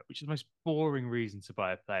threat, which is the most boring reason to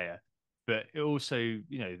buy a player. But it also,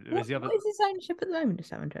 there's the other. What is his ownership at the moment?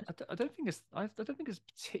 Just out of interest. I don't think I don't think it's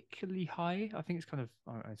particularly high. I think it's kind of.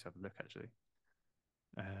 I need to have a look actually.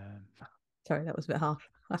 Um, Sorry, that was a bit harsh.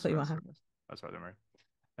 I thought you sorry, might have. that's right, don't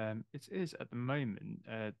worry. It is at the moment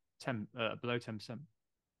 10 below 10%.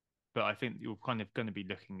 But I think you're kind of going to be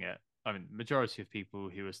looking at. I mean, majority of people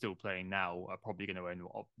who are still playing now are probably going to own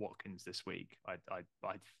Watkins this week. I'd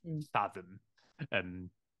Mm. fathom. Um,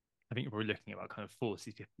 I think you're probably looking at about kind of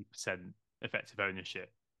 40-50% effective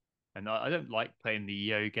ownership. And I don't like playing the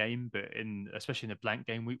EO game, but especially in a blank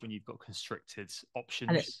game week when you've got constricted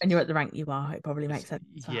options. When you're at the rank you are, it probably It's, makes sense.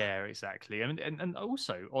 yeah, exactly. I mean, and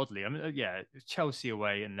also oddly, I mean, yeah, Chelsea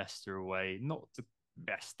away and Leicester away, not the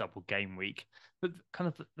best double game week, but kind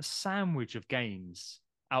of the sandwich of games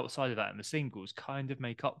outside of that and the singles kind of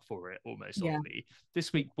make up for it almost Yeah. oddly.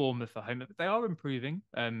 This week, Bournemouth at home, they are improving.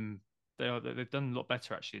 They've done a lot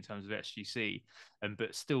better actually in terms of SGC,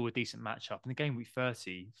 but still a decent matchup. And the game week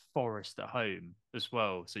 30, Forest at home as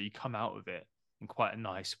well, so you come out of it in quite a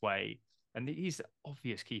nice way. And he's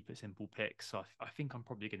obvious keep it simple pick. So I think I'm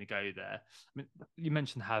probably going to go there. I mean, you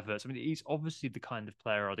mentioned Havertz. I mean, he's obviously the kind of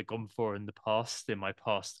player I'd have gone for in the past, in my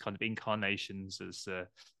past kind of incarnations as a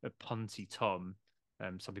punty Tom.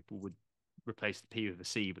 Some people would replace the P with a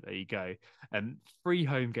C, but there you go. 3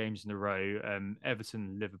 home games in a row: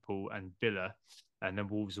 Everton, Liverpool, and Villa, and then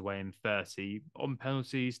Wolves away in 30 on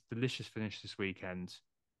penalties. Delicious finish this weekend.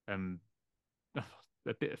 Um,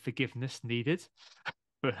 a bit of forgiveness needed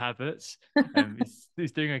for Havertz.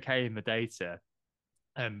 He's doing okay in the data,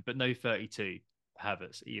 but no 32 for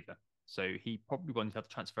Havertz either. So he probably won't have to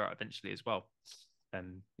transfer out eventually as well.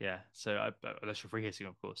 Yeah, so unless you're free hitting,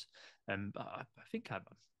 of course. I think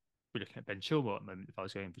we're looking at Ben Chilwell at the moment if I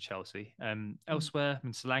was going for Chelsea. Elsewhere, I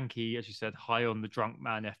mean, Solanke, as you said, high on the drunk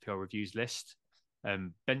man FPL reviews list.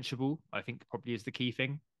 Benchable, I think probably is the key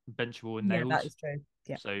thing. Benchable and Yeah, that nails. is true.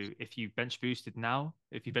 Yeah. So if you bench boosted now,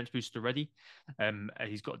 if you bench boosted already,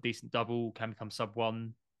 he's got a decent double, can become sub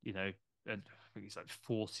one, and I think he's like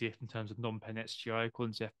 40th in terms of non-pen XGI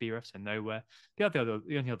according to FBref, so nowhere. The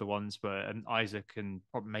only other ones were Isaac and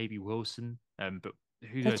probably maybe Wilson, but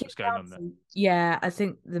who They're knows too what's going on there? bouncy. Yeah, I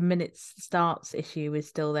think the minutes starts issue is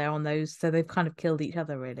still there on those, so they've kind of killed each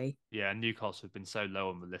other, really. Yeah, Newcastle have been so low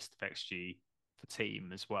on the list of XG for team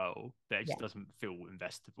as well that it Yeah. just doesn't feel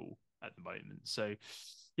investable at the moment. So,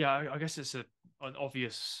 yeah, I guess it's an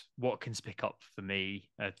obvious Watkins pick up for me.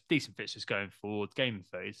 Decent fixtures going forward. Game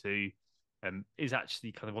 32 is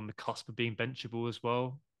actually kind of on the cusp of being benchable as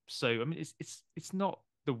well. So, I mean, it's not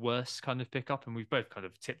the worst kind of pickup, and we've both kind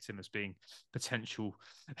of tipped him as being potential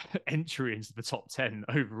entry into the top 10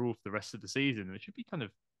 overall for the rest of the season. It should be kind of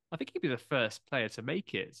I think he'd be the first player to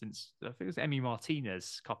make it since I think it was Emmy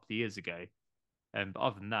Martinez a couple of years ago. But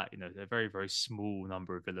other than that, a very, very small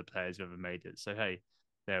number of Villa players have ever made it. So, hey,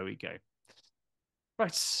 there we go.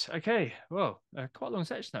 Right. Okay. Well, quite a long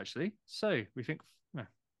section, actually. So, we think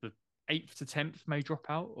the 8th to 10th may drop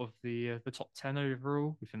out of the top 10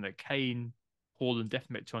 overall. We think that Kane, Haaland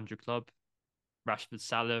definitely make 200 club. Rashford,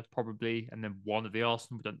 Salah, probably. And then one of the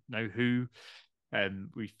Arsenal. We don't know who.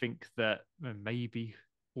 We think that maybe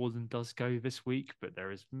Haaland does go this week, but there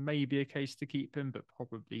is maybe a case to keep him, but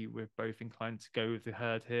probably we're both inclined to go with the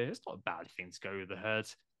herd here. It's not a bad thing to go with the herd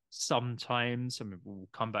sometimes. I mean, we'll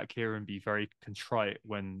come back here and be very contrite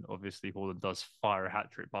when obviously Haaland does fire a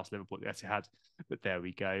hat trick past Liverpool at the Etihad, but there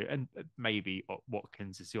we go. And maybe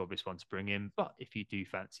Watkins is the obvious one to bring in, but if you do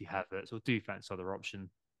fancy Havertz or do fancy other option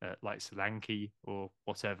like Solanke or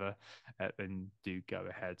whatever, then do go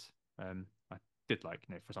ahead. I did like,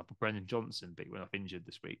 for example, Brendan Johnson, but he went off injured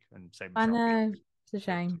this week, and same with I Trump. know. It's a So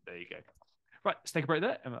shame. there you go. Right, let's take a break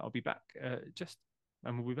there, and I'll be back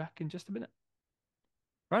and we'll be back in just a minute.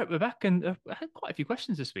 Right, we're back, and I had quite a few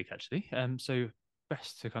questions this week actually. So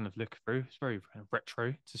best to kind of look through. It's very kind of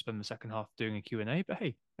retro to spend the second half doing a Q&A, but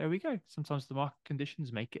hey, there we go. Sometimes the market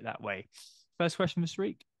conditions make it that way. First question this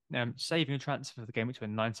week. Saving a transfer for the game week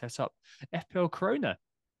 29 setup. FPL Corona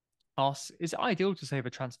asks, is it ideal to save a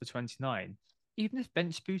transfer 29, even if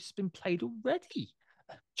bench boost has been played already?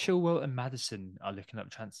 Chilwell and Madison are looking up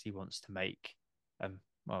transfer he wants to make.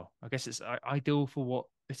 Well, I guess it's ideal for what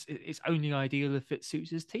it's only ideal if it suits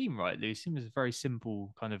his team, right, Lou? Seems a very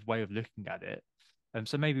simple kind of way of looking at it.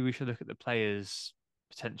 So maybe we should look at the players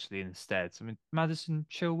potentially instead. So, I mean, Madison,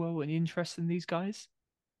 Chilwell, any interest in these guys?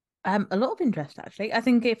 A lot of interest actually. I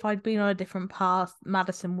think if I'd been on a different path,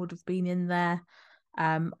 Madison would have been in there.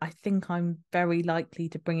 I think I'm very likely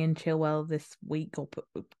to bring in Chilwell this week, or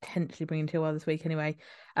potentially bring in Chilwell this week anyway.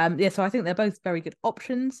 Yeah, so I think they're both very good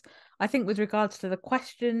options. I think with regards to the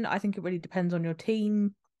question, I think it really depends on your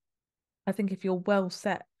team. I think if you're well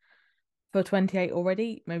set for 28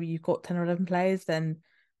 already, maybe you've got 10 or 11 players, then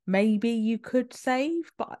maybe you could save.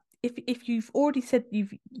 But if you've already said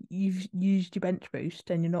you've used your bench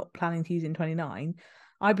boost and you're not planning to use it in 29,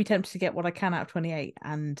 I'd be tempted to get what I can out of 28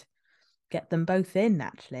 and get them both in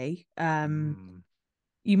actually. Hmm.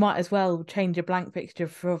 You might as well change a blank fixture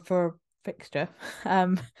for a fixture,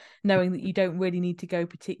 knowing that you don't really need to go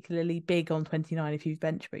particularly big on 29 if you've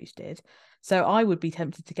bench boosted. So I would be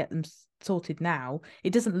tempted to get them sorted now.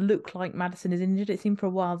 It doesn't look like Madison is injured. It seemed for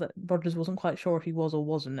a while that Rodgers wasn't quite sure if he was or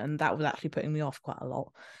wasn't, and that was actually putting me off quite a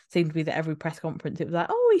lot. Seemed to be that every press conference it was like,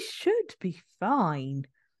 oh, he should be fine.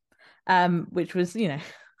 Which was,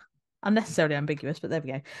 unnecessarily ambiguous, but there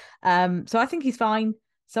we go. So I think he's fine.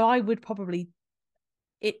 So I would probably,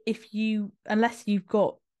 if you, unless you've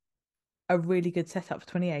got a really good setup for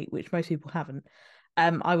 28, which most people haven't,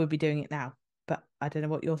 I would be doing it now. But I don't know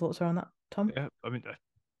what your thoughts are on that, Tom. Yeah, I mean,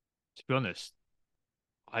 to be honest,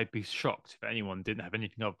 I'd be shocked if anyone didn't have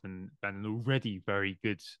anything other than an already very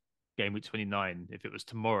good game week 29. If it was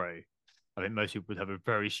tomorrow, I think most people would have a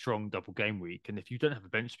very strong double game week. And if you don't have a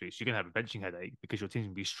bench boost, you're going to have a benching headache because your team's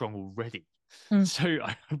going to be strong already. Mm, So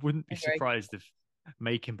I wouldn't be I agree. surprised if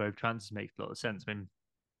making both transfers makes a lot of sense. I mean,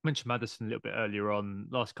 I mentioned Madison a little bit earlier on.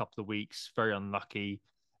 Last couple of weeks, very unlucky.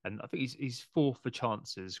 And I think he's fourth for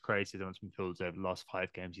chances created on midfielders over the last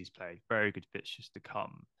 5 games he's played. Very good fixtures to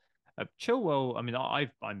come. Chilwell, I mean,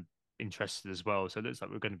 I'm interested as well. So it looks like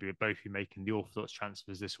we're going to be both be making the orthodox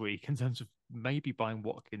transfers this week in terms of maybe buying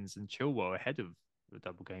Watkins and Chilwell ahead of the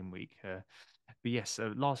double game week. But yes,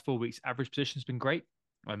 last 4 weeks, average position's been great.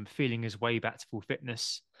 I'm feeling his way back to full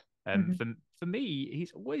fitness. Mhm. For me,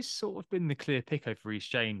 he's always sort of been the clear pick over Reece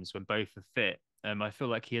James when both are fit. I feel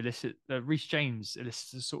like Reece James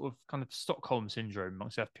elicits a sort of kind of Stockholm syndrome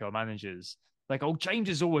amongst FPL managers. Like, oh, James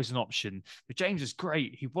is always an option, but James is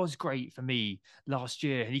great. He was great for me last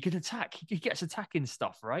year, and he can attack. He gets attacking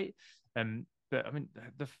stuff, right? But I mean,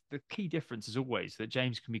 the key difference is always that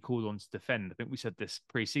James can be called on to defend. I think we said this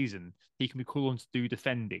pre-season. He can be called on to do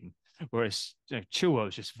defending, whereas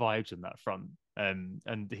Chilwell's just vibes on that front.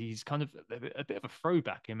 And he's kind of a bit of a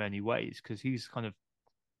throwback in many ways because he's kind of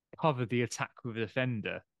covered the attack with a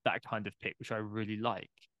defender, that kind of pick, which I really like.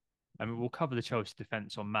 I mean, we'll cover the Chelsea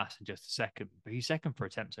defence on mass in just a second, but he's second for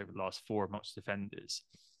attempts over the last 4 amongst defenders.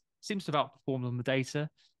 Seems to have outperformed on the data.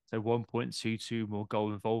 So 1.22 more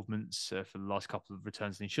goal involvements for the last couple of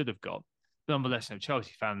returns than he should have got. But nonetheless,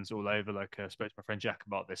 Chelsea fans all over, like I spoke to my friend Jack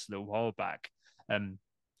about this a little while back.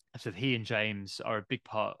 I said he and James are a big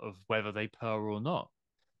part of whether they purr or not.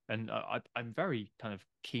 And I'm very kind of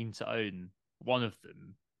keen to own one of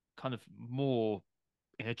them, kind of more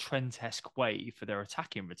in a Trent-esque way for their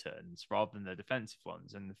attacking returns rather than their defensive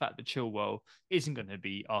ones. And the fact that Chilwell isn't going to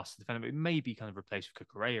be asked to defend, but it may be kind of replaced with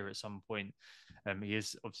Cucurella at some point. He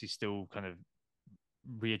is obviously still kind of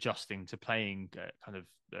readjusting to playing kind of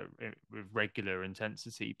with regular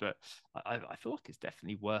intensity, but I feel like it's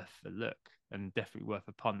definitely worth a look and definitely worth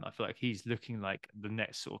a punt. I feel like he's looking like the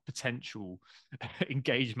next sort of potential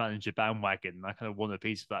engaged manager bandwagon. I kind of want a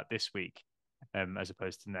piece of that this week. As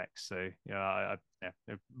opposed to next, so yeah,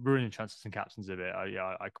 ruining transfers and captains a bit.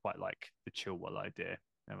 I quite like the Chilwell idea.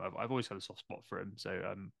 I've always had a soft spot for him,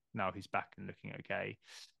 so now he's back and looking okay,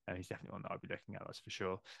 and he's definitely one that I'll be looking at. That's for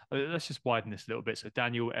sure. Let's just widen this a little bit. So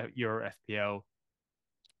Daniel, Euro FPL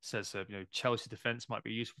says, Chelsea defense might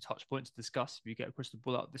be a useful touch point to discuss if you get a crystal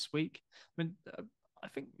ball out this week. I mean, I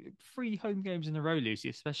think 3 home games in a row, Lucy,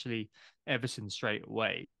 especially Everton straight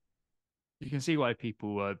away. You can see why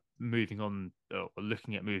people are moving on or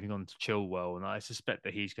looking at moving on to Chilwell, and I suspect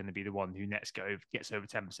that he's going to be the one who next gets over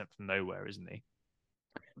 10% from nowhere, isn't he?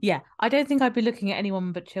 Yeah, I don't think I'd be looking at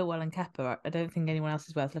anyone but Chilwell and Kepa. I don't think anyone else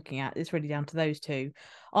is worth looking at. It's really down to those two.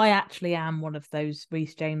 I actually am one of those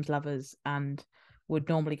Reece James lovers and would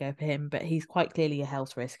normally go for him, but he's quite clearly a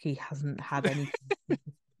health risk. He hasn't had any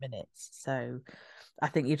minutes, so I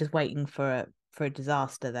think you're just waiting for a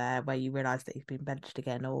disaster there where you realise that he's been benched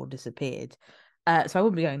again or disappeared. So I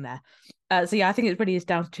wouldn't be going there. So yeah, I think it really is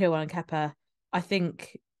down to Chilwell and Kepa. I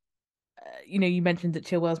think you mentioned that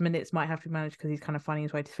Chilwell's minutes might have to be managed because he's kind of finding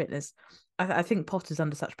his way to fitness. I think Potter's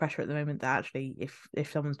under such pressure at the moment that actually,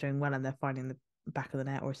 if someone's doing well and they're finding the back of the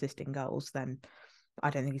net or assisting goals, then I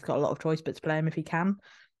don't think he's got a lot of choice but to play him if he can.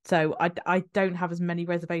 So I don't have as many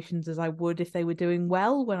reservations as I would if they were doing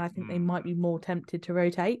well, when I think they might be more tempted to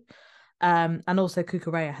rotate. And also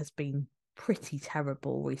Cucurella has been pretty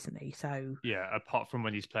terrible recently. So Yeah, apart from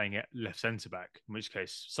when he's playing at left centre back, in which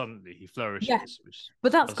case suddenly he yeah, flourishes, which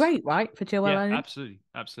but that's does. great, right, for Yeah, Chilwell? absolutely,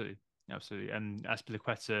 absolutely, absolutely. And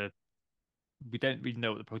Aspilicueta, we don't really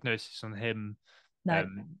know what the prognosis on him. No,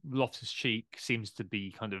 Loftus-Cheek seems to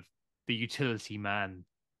be kind of the utility man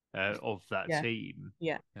of that yeah, team.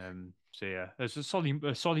 yeah. So yeah, there's a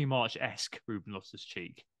Solly March-esque Ruben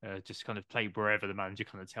Loftus-Cheek, just kind of play wherever the manager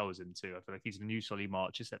kind of tells him to. I feel like he's the new Solly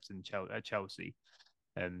March, except in Chelsea.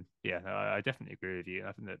 Yeah, I definitely agree with you.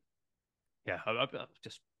 I think that yeah, I'm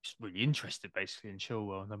just really interested basically in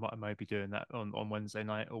Chilwell, and I might be doing that on Wednesday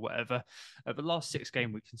night or whatever. The last 6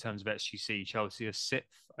 game weeks in terms of XGC, Chelsea are sixth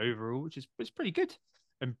overall, which is pretty good,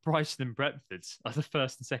 and Brighton and Brentford are the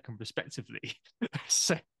first and second respectively.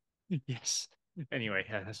 So yes. Anyway,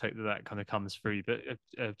 let's hope that kind of comes through. But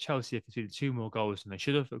Chelsea have conceded 2 more goals than they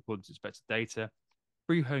should have, according to expected data.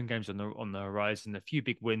 3 home games on the horizon, a few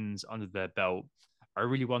big wins under their belt. I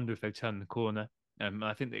really wonder if they've turned the corner.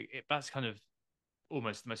 I think that's kind of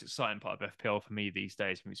almost the most exciting part of FPL for me these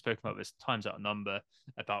days. When we've spoken about this times out of number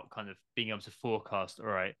about kind of being able to forecast. All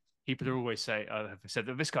right, people are always have said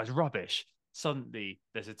that this guy's rubbish. Suddenly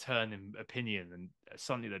there's a turn in opinion, and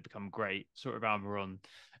suddenly they become great. Sort of Almiron,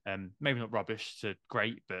 maybe not rubbish to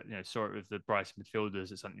great, but saw it with the Brighton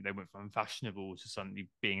midfielders. It's something they went from fashionable to suddenly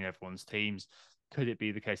being in everyone's teams. Could it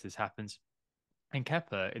be the case this happens? And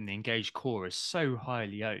Kepa in the engaged core is so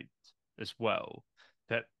highly owned as well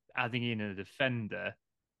that adding in a defender,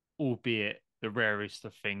 albeit the rarest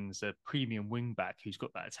of things, a premium wingback who's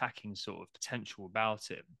got that attacking sort of potential about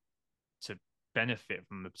him to benefit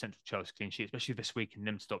from the potential Chelsea clean sheet, especially this week in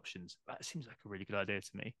limited options, that seems like a really good idea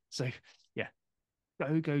to me. So yeah,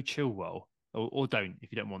 go Chilwell. Or don't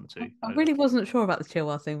if you don't want to. I really wasn't sure about the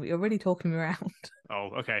Chilwell thing, but you're really talking me around. Oh,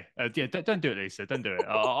 okay. Yeah, don't do it, Lisa. Don't do it.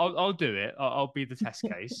 I'll do it. I'll be the test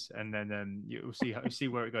case, and then you'll see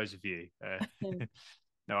where it goes with you.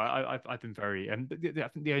 No, I've been very. I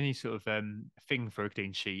think the only sort of thing for a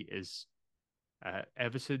clean sheet is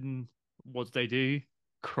Everton. What do they do?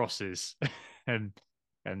 Crosses, and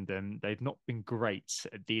they've not been great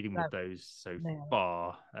at dealing No, with those so no.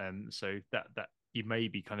 far. So that you may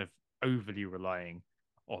be kind of overly relying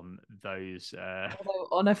on those. Although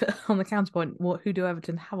on the counterpoint, who do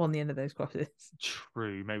Everton have on the end of those crosses?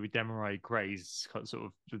 True, maybe Demarai Gray's got sort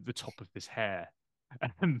of the top of his hair.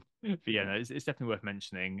 But yeah, no, it's definitely worth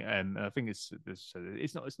mentioning. I think it's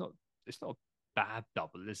not a bad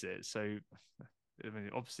double, is it? So, I mean,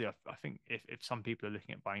 obviously, I think if some people are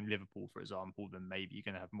looking at buying Liverpool, for example, then maybe you're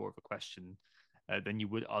going to have more of a question than you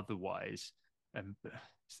would otherwise. But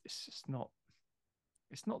it's just not.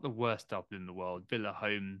 It's not the worst double in the world. Villa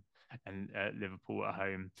home and Liverpool at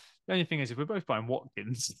home. The only thing is, if we're both buying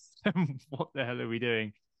Watkins, what the hell are we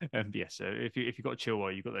doing? Yeah, so if you've got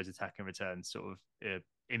Chilwell, you've got those attacking returns sort of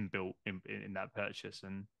inbuilt in that purchase,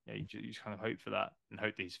 and yeah, you just kind of hope for that and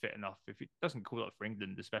hope that he's fit enough. If it doesn't call up for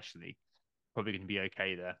England, especially, probably going to be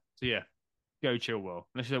okay there. So yeah, go Chilwell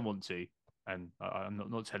unless you don't want to, and I'm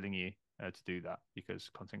not telling you to do that because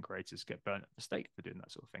content creators get burnt at the stake for doing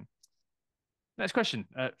that sort of thing. Next question.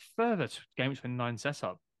 Further to Game 29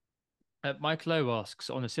 setup. Michael O asks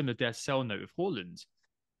on a similar death cell note with Haaland.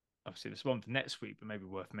 Obviously, this one for next week, but maybe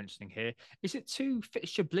worth mentioning here. Is it too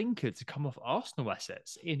fixture blinker to come off Arsenal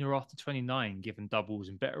assets in or after 29, given doubles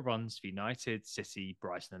and better runs for United, City,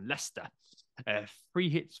 Brighton, and Leicester? Free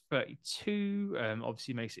hits 32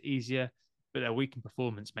 obviously makes it easier, but their weakened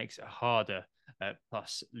performance makes it harder.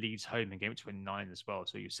 Plus, leads home in game 29 as well.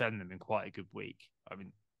 So you're sending them in quite a good week. I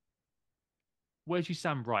mean, where do you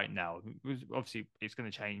stand right now? Obviously, it's going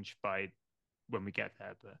to change by when we get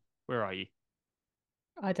there, but where are you?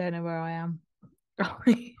 I don't know where I am.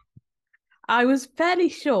 I was fairly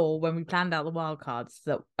sure when we planned out the wildcards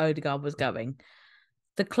that Odegaard was going.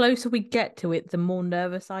 The closer we get to it, the more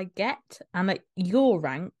nervous I get. And at your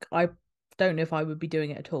rank, I don't know if I would be doing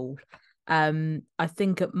it at all. I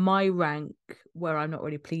think at my rank, where I'm not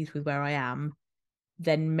really pleased with where I am,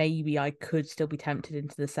 then maybe I could still be tempted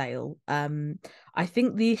into the sale. I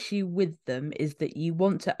think the issue with them is that you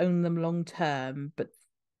want to own them long term, but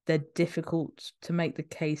they're difficult to make the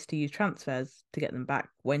case to use transfers to get them back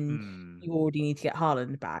when Hmm. you already need to get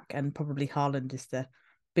Haaland back, and probably Haaland is the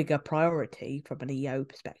bigger priority from an EO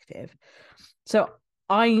perspective. So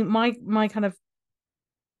my kind of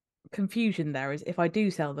confusion there is if I do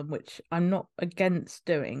sell them, which I'm not against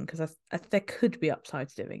doing because there could be upside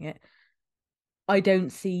to doing it. I don't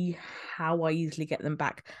see how I easily get them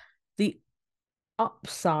back. The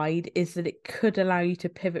upside is that it could allow you to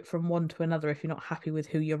pivot from one to another if you're not happy with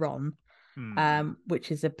who you're on, Hmm.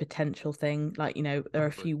 which is a potential thing. Like, there are a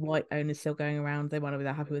Probably. few white owners still going around. They might not be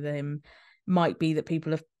that happy with him. Might be that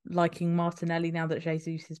people are liking Martinelli now that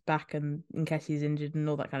Jesus is back and Nketiah's injured and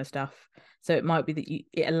all that kind of stuff. So it might be that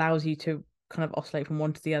it allows you to kind of oscillate from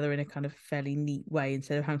one to the other in a kind of fairly neat way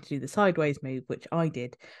instead of having to do the sideways move, which I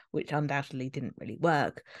did, which undoubtedly didn't really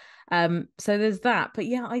work. So there's that. But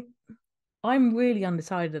yeah, I'm really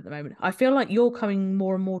undecided at the moment. I feel like you're coming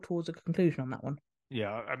more and more towards a conclusion on that one.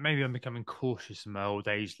 Yeah, maybe I'm becoming cautious in my old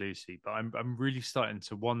age, Lucy, but I'm really starting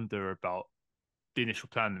to wonder about the initial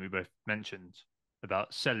plan that we both mentioned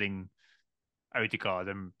about selling Odegaard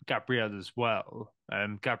and Gabriel as well.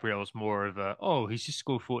 Gabriel's more of he's just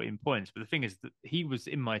scored 14 points. But the thing is that he was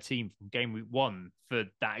in my team from game week one for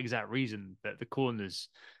that exact reason that the corners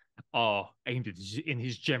are aimed in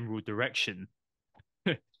his general direction.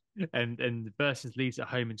 And versus Leeds at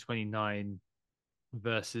home in 29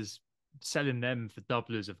 versus selling them for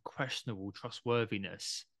doublers of questionable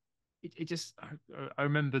trustworthiness. It just I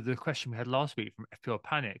remember the question we had last week from FPL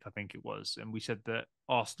Panic, I think it was, and we said that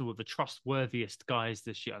Arsenal were the trustworthiest guys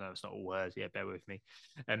this year. I know it's not all words, yeah, bear with me.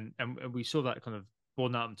 And we saw that kind of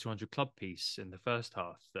borne out in 200 club piece in the first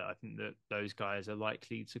half that I think that those guys are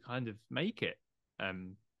likely to kind of make it.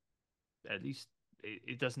 Um, at least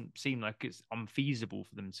it doesn't seem like it's unfeasible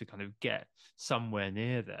for them to kind of get somewhere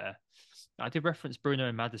near there. I did reference Bruno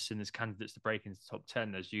and Madison as candidates to break into the top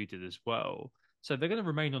 10, as you did as well. So they're going to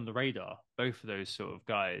remain on the radar, both of those sort of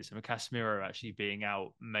guys. I mean, Casemiro actually being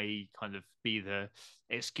out may kind of be the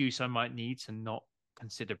excuse I might need to not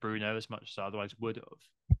consider Bruno as much as I otherwise would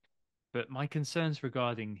have. But my concerns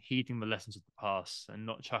regarding heeding the lessons of the past and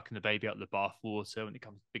not chucking the baby out the bathwater when it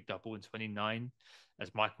comes to big double in 29,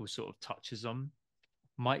 as Michael sort of touches on,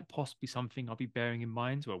 might possibly something I'll be bearing in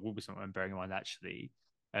mind, or will be something I'm bearing in mind actually.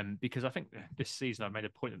 Because I think this season I've made a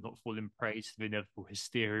point of not falling prey to the inevitable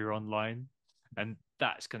hysteria online, and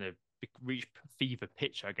that's going to reach fever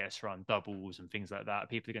pitch, I guess, around doubles and things like that.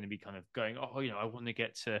 People are going to be kind of going, oh, I want to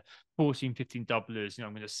get to 14, 15 doublers.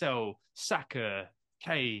 I'm going to sell Saka,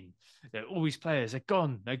 Kane, all these players. They're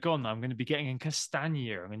gone. They're gone. I'm going to be getting in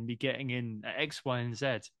Castagna. I'm going to be getting in X, Y, and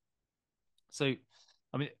Z. So,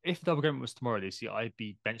 I mean, if double game was tomorrow this year, I'd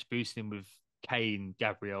be bench boosting with Kane,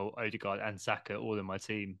 Gabriel, Odegaard, and Saka all in my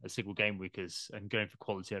team as single game weekers and going for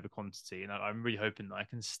quality over quantity. And I'm really hoping that I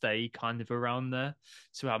can stay kind of around there.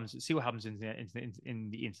 See what happens in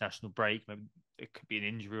the international break. Maybe it could be an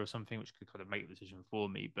injury or something, which could kind of make the decision for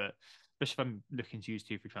me. But especially if I'm looking to use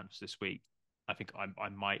two free transfers this week, I think I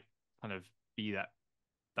might kind of be that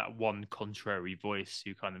one contrary voice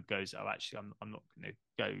who kind of goes, oh, actually, I'm not going to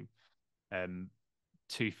go um,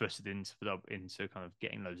 two-footed into kind of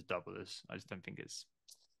getting loads of doublers. I just don't think it's.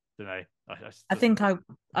 I don't know. I just I doesn't. think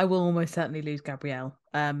I will almost certainly lose Gabrielle.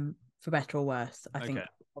 For better or worse, I think Okay.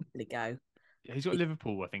 I'll probably go. Yeah, he's got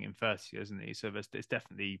Liverpool, I think, in first year, isn't he? So it's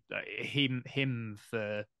definitely him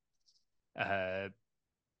for uh,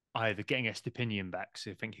 either getting Estepinian back.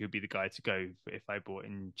 So I think he would be the guy to go for if I bought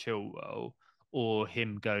in Chilwell, or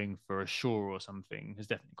him going for a Shaw or something has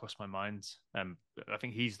definitely crossed my mind. I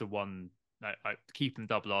think he's the one. Keeping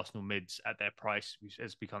double Arsenal mids at their price, which,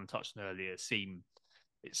 as we kind of touched on earlier,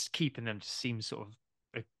 it's keeping them just seems sort of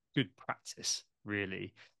a good practice,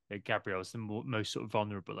 really. Gabriel's the most sort of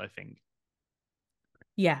vulnerable, I think.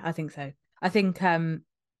 Yeah, I think so. I think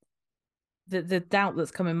the doubt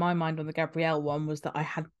that's come in my mind on the Gabrielle one was that I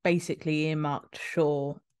had basically earmarked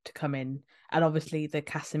Shaw to come in, and obviously the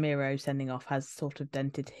Casemiro sending off has sort of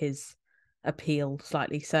dented his appeal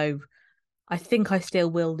slightly. So I think I still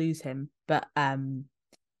will lose him, but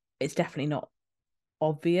it's definitely not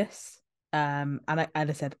obvious. And I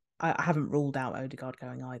said I haven't ruled out Odegaard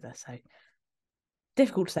going either, so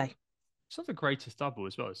difficult to say. It's not the greatest double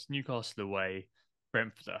as well. It's Newcastle away,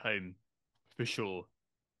 Brentford at home, for sure.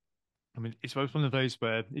 I mean, it's one of those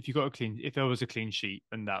where if there was a clean sheet,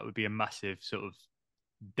 then that would be a massive sort of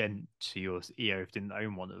dent to your EO if you didn't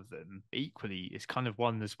own one of them. But equally, it's kind of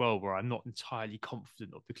one as well where I'm not entirely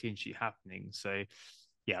confident of the clean sheet happening. So,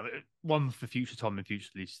 yeah, one for future Tom and future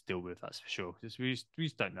Lee to deal with, that's for sure. Because we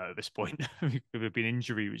just don't know at this point. There would be an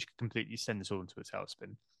injury which could completely send us all into a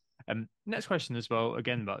tailspin. Next question as well,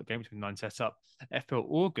 again about the Game Between Nine setup. FPL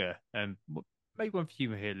Augur, maybe one for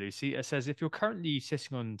you here, Lucy. It says if you're currently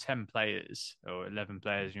sitting on 10 players or 11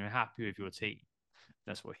 players and you're happy with your team,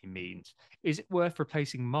 that's what he means. Is it worth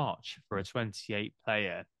replacing March for a 28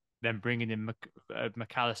 player, then bringing in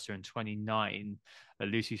McAllister in 29?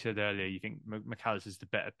 Lucy said earlier you think McAllister's the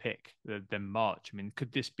better pick than March. I mean,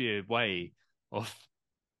 could this be a way of,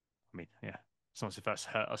 I mean, yeah, it's not as if that's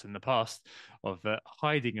hurt us in the past, of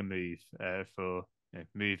hiding a move for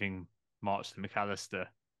moving March to McAllister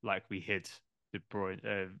like we hid De Bruyne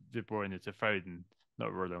to Foden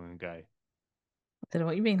not very long ago? I don't know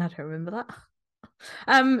what you mean. I don't remember that.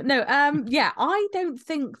 No, yeah, I don't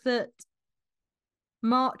think that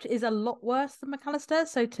March is a lot worse than McAllister.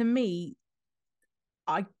 So to me,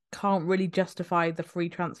 I can't really justify the free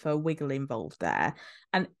transfer wiggle involved there.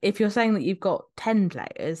 And if you're saying that you've got 10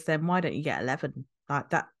 players, then why don't you get 11? Like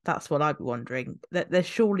that's what I'd be wondering. That there's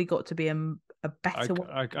surely got to be a better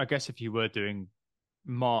way. I guess if you were doing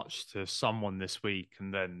March to someone this week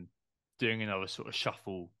and then doing another sort of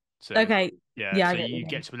shuffle to, Okay. yeah, Yeah, I so get you you.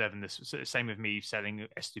 get to 11 this, so same with me selling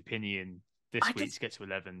Estupinian I this week just to get to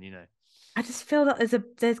 11, I just feel that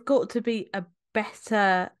there's got to be a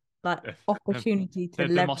better like there, opportunity to there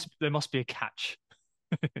leverage. must be a catch.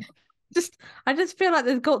 Just I just feel like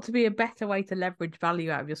there's got to be a better way to leverage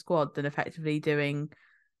value out of your squad than effectively doing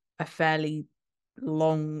a fairly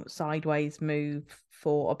long sideways move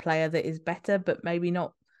for a player that is better, but maybe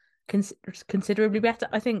not considerably better.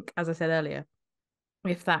 I think, as I said earlier,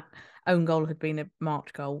 if that own goal had been a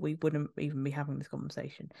March goal, we wouldn't even be having this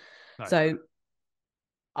conversation. No. So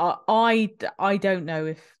I don't know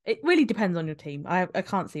if it really depends on your team. I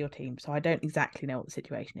can't see your team, so I don't exactly know what the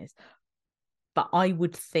situation is. But I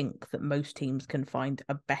would think that most teams can find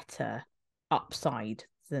a better upside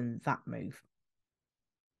than that move.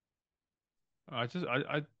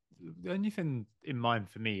 The only thing in mind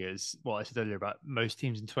for me is what I said earlier about most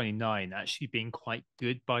teams in 29 actually being quite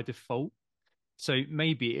good by default. So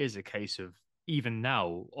maybe it is a case of even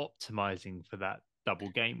now optimizing for that double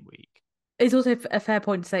game week. It's also a fair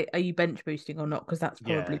point to say, are you bench boosting or not? Because that's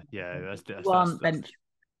probably Yeah. if you aren't That's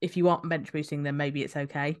if you aren't bench boosting, then maybe it's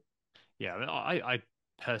okay. yeah. I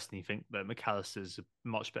personally think that McAllister's a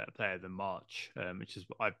much better player than March, which is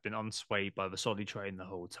I've been unswayed by the Solly train the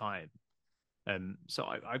whole time. So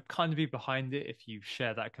I kind of be behind it if you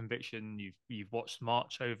share that conviction. You've watched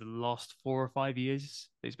March over the last 4 or 5 years.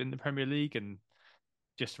 He's been in the Premier League and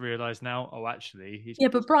just realised now, oh, actually, Yeah,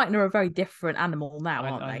 but Brighton are a very different animal now,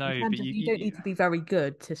 aren't I they? In know, but terms of you don't need to be very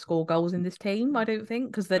good to score gols in this team, I don't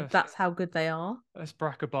think, because uh, that's how good they are. as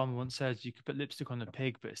Barack Obama once said, you could put lipstick on a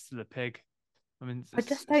pig, but it's still a pig. I mean, I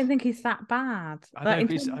just don't think he's that bad. I Like know, in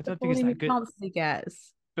but terms I of the don't think it's that volume of good. chances he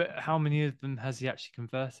gets. But how many of them has he actually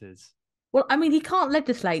converted? Well, I mean, he can't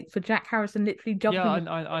legislate for Jack Harrison literally Yeah, jumping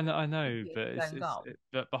I know, but his own goal.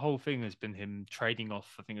 the whole thing has been him trading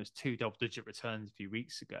off. I think it was two double-digit returns a few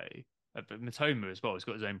weeks ago. But Matoma as well has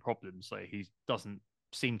got his own problems. Like he doesn't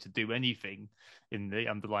seem to do anything in the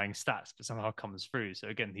underlying stats, but somehow comes through. So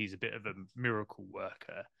again, he's a bit of a miracle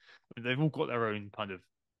worker. I mean, they've all got their own kind of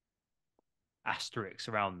asterisks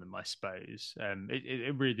around them, I suppose.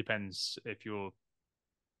 It really depends if you're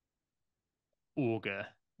augur,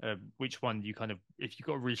 which one you kind of, if you've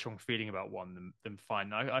got a really strong feeling about one, then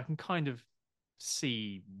fine. I can kind of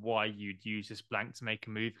see why you'd use this blank to make a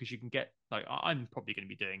move because you can get, like, I'm probably going to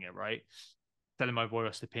be doing it, right? Selling my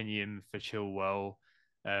voice opinion for Chilwell.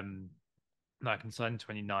 Um, and I can sign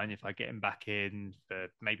 29 if I get him back in for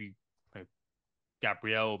maybe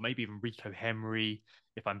Gabriel, maybe even Rico Henry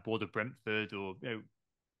if I'm bored of Brentford or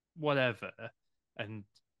whatever, and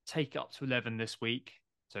take up to 11 this week.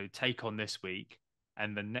 So take on this week,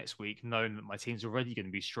 and then next week, knowing that my team's already going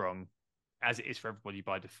to be strong, as it is for everybody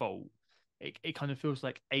by default, it kind of feels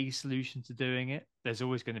like a solution to doing it. There's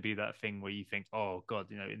always going to be that thing where you think, oh God,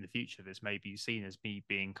 in the future, this may be seen as me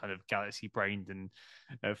being kind of galaxy brained and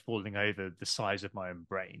falling over the size of my own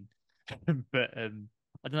brain. But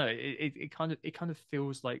I don't know. It kind of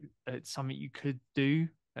feels like it's something you could do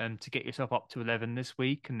to get yourself up to 11 this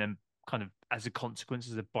week, and then kind of as a consequence,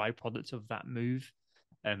 as a byproduct of that move,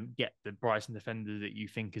 get the Brighton defender that you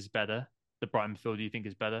think is better, the Brighton midfielder you think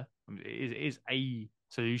is better. I mean, it is a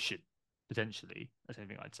solution potentially. That's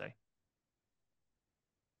anything I'd say.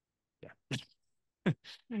 Yeah.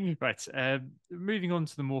 Right. Moving on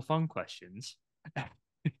to the more fun questions.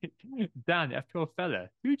 Dan, FPL fella,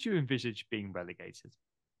 who do you envisage being relegated?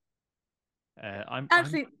 I'm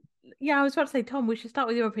Actually, yeah, I was about to say, Tom, we should start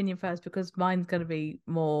with your opinion first because mine's going to be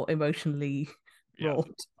more emotionally yeah.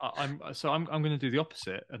 wrought. I'm going to do the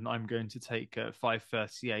opposite, and I'm going to take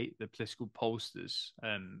 538, the political pollsters,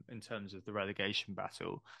 in terms of the relegation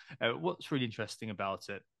battle. What's really interesting about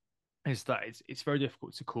it is that it's very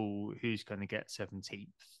difficult to call who's going to get 17th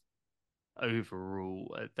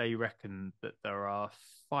overall. They reckon that there are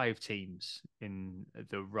five teams in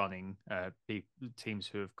the running, teams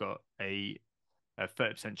who have got a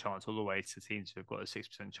 30% chance all the way to teams who have got a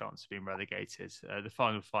 6% chance of being relegated. The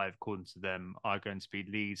final five, according to them, are going to be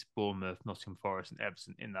Leeds, Bournemouth, Nottingham Forest, and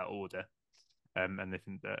Everton in that order. And they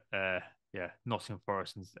think that, yeah, Nottingham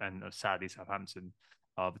Forest and sadly Southampton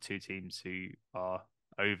are the two teams who are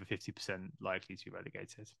over 50% likely to be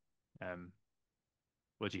relegated. Um,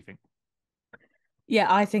 what do you think?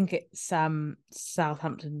 Yeah, I think it's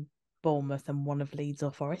Southampton, Bournemouth, and one of Leeds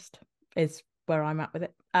or Forest is where I'm at with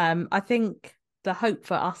it. I think the hope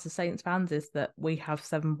for us as Saints fans is that we have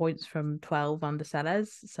 7 points from 12 under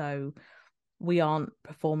Sellers, so we aren't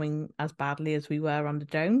performing as badly as we were under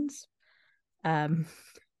Jones. Um,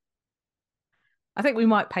 I think we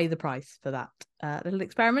might pay the price for that little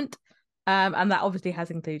experiment, and that obviously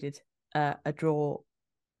has included a draw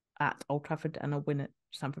at Old Trafford and a win at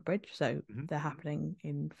Stamford Bridge. So Mhm. they're happening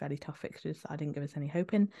in fairly tough fixtures that I didn't give us any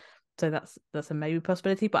hope in. So that's a maybe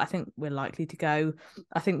possibility, but I think we're likely to go.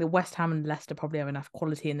 I think the West Ham and Leicester probably have enough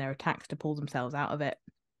quality in their attacks to pull themselves out of it.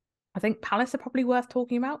 I think Palace are probably worth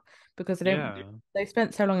talking about because Yeah. they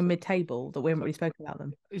spent so long in So, mid-table that we haven't so really spoken about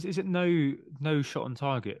them. is it no shot on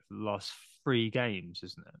target for the last three games,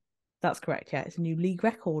 isn't That's correct. Yeah, it's a new league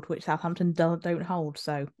record which Southampton don't hold.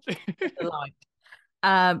 So it? a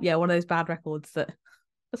lie. Yeah, one of those bad records that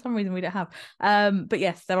for some reason we don't have. But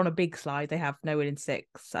yes, they're on a big slide. They have no win in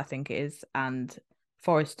six, I think it is, and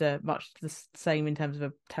Forest are much the same in terms of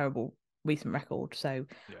a terrible recent record. So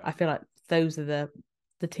Yeah. I feel like those are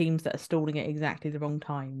the teams that are stalling at exactly the wrong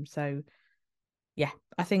time. So yeah,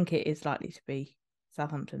 I think it is likely to be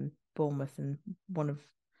Southampton, Bournemouth, and one of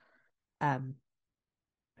um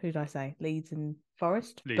who did I say? Leeds and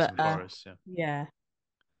Forest. Leeds But and Forest, yeah. yeah,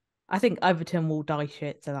 I think Overton will die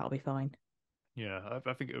shit, so that'll be fine. Yeah,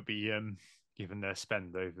 I think it would be given their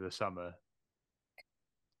spend over the summer,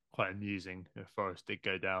 quite amusing if Forest did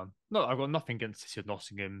go down. No, I've got nothing against City of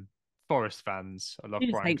Nottingham. Forest fans, I love You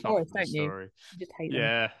just Brian hate Clough Forest, and the don't you? story. You just hate them.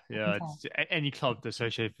 Yeah, I can yeah. tell. Any club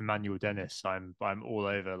associated with Emmanuel Dennis, I'm all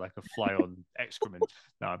over like a fly on excrement.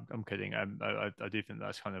 No, I'm kidding. I do think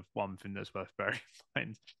that's kind of one thing that's worth bearing in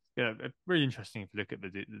mind. Yeah, really interesting if you look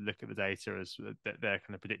at the data as their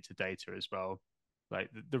kind of predicted data as well. Like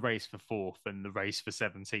the race for fourth and the race for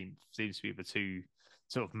 17th seems to be the two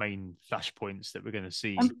sort of main flashpoints that we're going to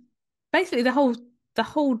see. And basically, the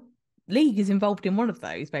whole league is involved in one of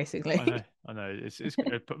those. Basically, I know. It's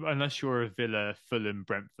unless you're a Villa, Fulham,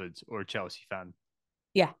 Brentford, or a Chelsea fan,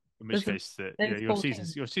 yeah. in which There's case that there's your 14.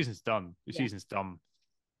 season's done. Your Yeah. season's done.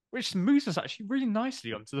 Which moves us actually really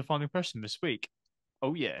nicely onto the final question this week.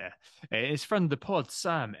 Oh yeah, it's friend of the pod,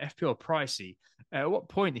 Sam FPL Pricey. At what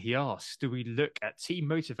point he asks, do we look at team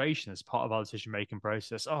motivation as part of our decision making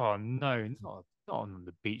process? Oh no, not on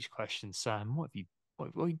the beach question, Sam. What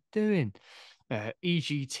are you doing?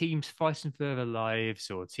 E.g., teams fighting for their lives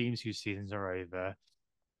or teams whose seasons are over.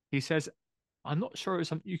 He says, I'm not sure it's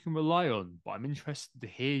something you can rely on, but I'm interested to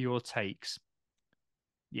hear your takes.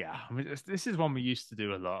 Yeah, I mean, this is one we used to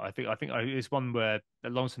do a lot. It's one where the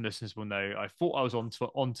long-term listeners will know. I thought I was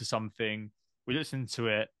onto something. We listened to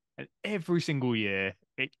it, and every single year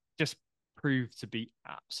it just proved to be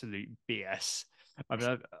absolute BS. I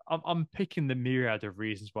mean, I'm picking the myriad of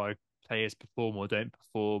reasons why players perform or don't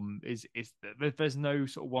perform. There's no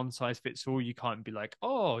sort of one size fits all. You can't be like,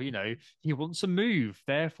 oh, he wants a move,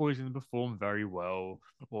 therefore he's going to perform very well,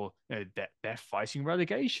 or they're fighting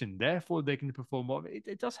relegation, therefore they're going to perform well.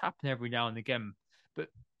 It does happen every now and again, but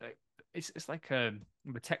uh, it's like a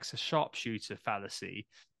Texas sharpshooter fallacy,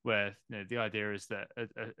 where the idea is that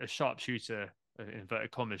a sharpshooter, in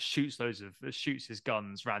inverted commas, shoots his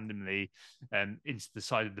guns randomly into the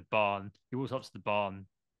side of the barn. He walks up to the barn,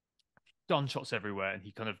 gunshots everywhere, and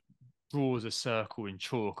he kind of draws a circle in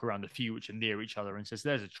chalk around a few which are near each other and says,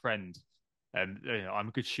 "There's a trend. I'm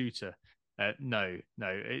a good shooter." No,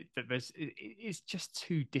 it's just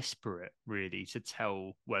too disparate, really, to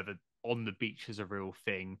tell whether on the beach is a real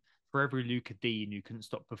thing. For every Luca Dean who couldn't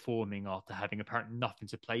stop performing after having apparently nothing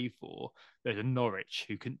to play for, there's a Norwich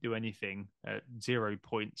who couldn't do anything, 0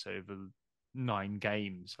 points over 9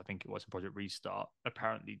 games, I think it was in Project Restart,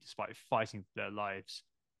 apparently, despite fighting for their lives.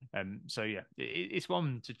 So yeah, it's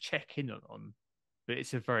one to check in on, but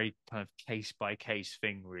it's a very kind of case by case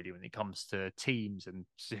thing really when it comes to teams and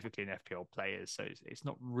specifically in FPL players. So it's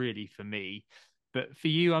not really for me. But for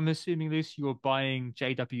you, I'm assuming, Lucy, you're buying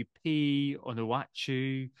JWP,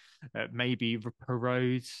 Onuachu, maybe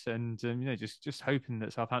Perot, and just hoping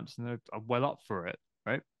that Southampton are well up for it,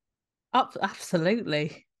 right?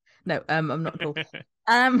 Absolutely. No, I'm not at all.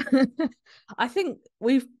 Um, I think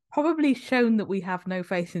we've probably shown that we have no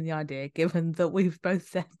faith in the idea, given that we've both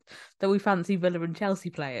said that we fancy Villa and Chelsea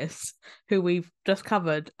players, who we've just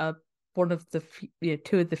covered are one of the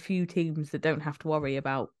two of the few teams that don't have to worry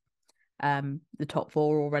about the top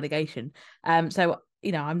four or relegation. So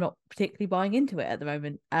I'm not particularly buying into it at the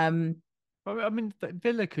moment. I mean,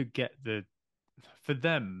 Villa could get for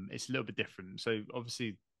them, it's a little bit different. So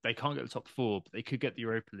obviously they can't get the top four, but they could get the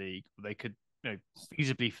Europa League. Or they could,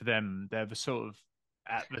 feasibly for them, they're the sort of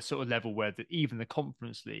at the sort of level where even the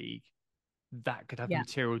Conference League that could have a Yeah.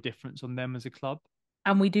 material difference on them as a club.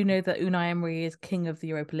 And we do know that Unai Emery is king of the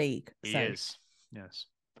Europa League. He So, is, yes.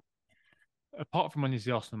 Apart from when he's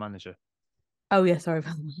the Arsenal manager. oh yeah, sorry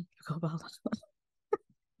about that. I forgot about that.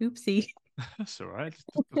 Oopsie. That's all right.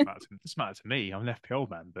 It doesn't matter to me. I'm an FPL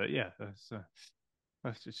man, but yeah,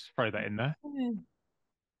 let's just throw that in there.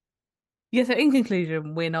 Yeah, so in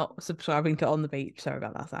conclusion, we're not subscribing to On the Beach. Sorry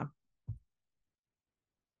about that, Sam.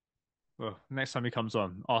 Well, next time he comes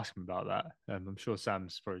on, ask him about that. I'm sure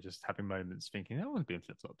Sam's probably just having moments thinking, I want to be in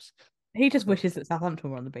flip flops. He just wishes that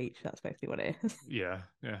Southampton were on the beach. That's basically what it is. Yeah,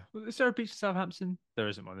 yeah. Well, is there a beach in Southampton? There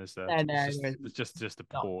isn't one, is there? No, It's no, just there it's isn't. just a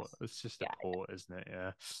Not. port. It's just a Yeah. port, isn't it?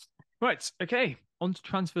 Yeah. Right. Okay. On to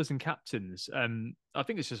transfers and captains. I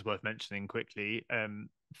think it's just worth mentioning quickly.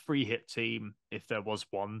 Free hit team, if there was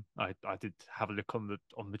one. I did have a look on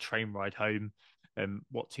the train ride home.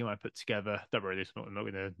 What team I put together. Don't worry,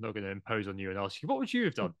 I'm not gonna impose on you and ask you what would you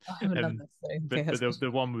have done. I haven't done Um, this, so okay, but that's good.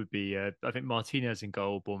 the one would be I think Martinez in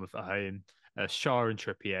goal, Bournemouth at home. Shah and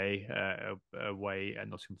Trippier away at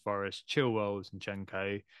Nottingham Forest, Chilwell,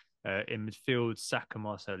 Zinchenko. In midfield, Saka,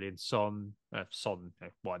 Marcelli, and Son. Son,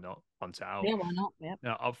 why not? Punt it out. Yeah, why not? Yeah.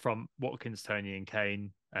 Up front, Watkins, Tony, and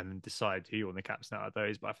Kane, and decide who you want the captain out of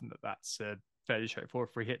those. But I think that's a fairly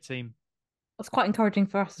straightforward free hit team. That's quite encouraging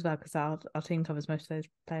for us as well because our team covers most of those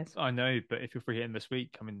players. I know, but if you're free hitting this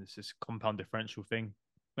week, I mean, this is compound differential thing.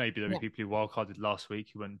 Maybe there was Yeah. people who wildcarded last week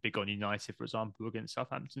who went big on United, for example, against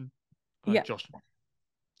Southampton. Yeah.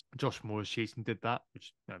 Josh Moore's cheating did that,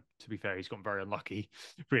 which, to be fair, he's gotten very unlucky,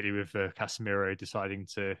 really, with Casemiro deciding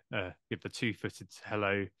to give the two-footed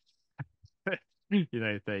hello.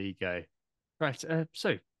 There you go. Right,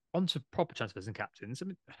 so on to proper transfers and captains. I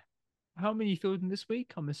mean, how many you fielding this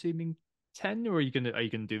week? I'm assuming 10, or are you gonna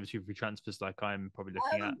do the two free transfers like I'm probably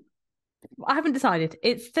looking at? Um, I haven't decided.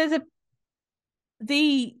 There's a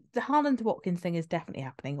the Haaland to Watkins thing is definitely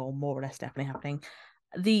happening, or more or less definitely happening.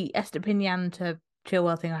 The Estepinian to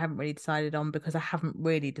Chilwell thing I haven't really decided on because I haven't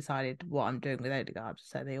really decided what I'm doing with Odegaard,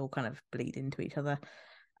 so they all kind of bleed into each other.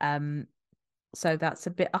 Um, so that's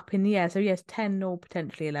a bit up in the air. So yes, 10 or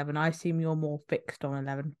potentially 11. I assume you're more fixed on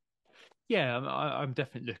 11. Yeah, I'm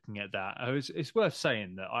definitely looking at that. It's worth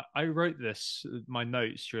saying that I wrote my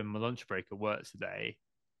notes during my lunch break at work today,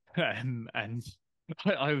 and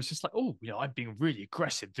I was just like, oh, I'm being really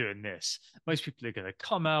aggressive doing this. Most people are going to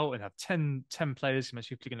come out and have 10 players. Most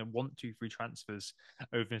people are going to want 2 free transfers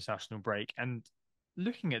over international break. And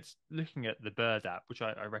looking at the Bird app, which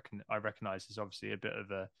I recognize is obviously a bit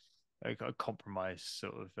of a compromise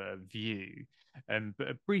sort of view, but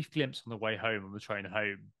a brief glimpse on the way home on the train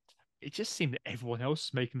home. It just seemed that everyone else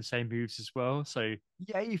was making the same moves as well. So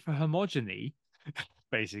yay for homogeny,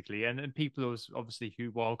 basically. And people was obviously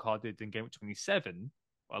who wildcarded in game 27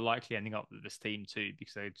 are likely ending up with this team too,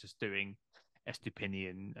 because they're just doing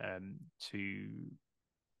Estupinian to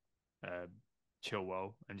uh,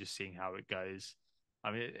 Chilwell and just seeing how it goes.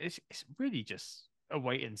 I mean, it's really just a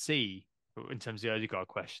wait and see in terms of the Odegaard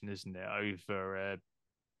question, isn't it? Over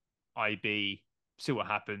IB, see what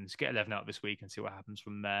happens, get 11 out this week and see what happens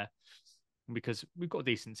from there. Because we've got a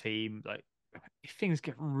decent team. Like, if things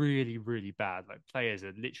get really, really bad, like players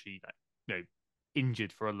are literally like,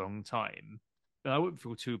 injured for a long time, then I wouldn't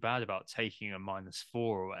feel too bad about taking a -4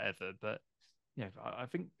 or whatever. But I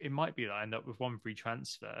think it might be that I end up with one free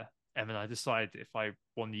transfer and then I decide if I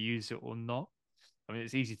want to use it or not. I mean,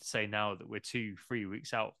 it's easy to say now that we're 2-3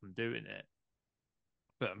 weeks out from doing it.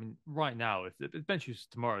 But I mean, right now, if the bench was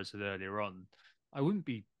tomorrow, said earlier on, I wouldn't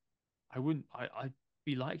be, I'd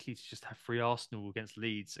be likely to just have 3 Arsenal against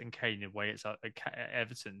Leeds and Kane away at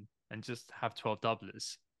Everton and just have 12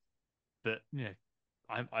 doublers. But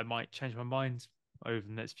I might change my mind over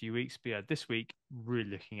the next few weeks. But yeah, this week, really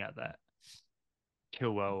looking at that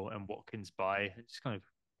Chilwell and Watkins buy, just kind of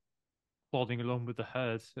plodding along with the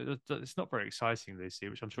herd. It's not very exciting this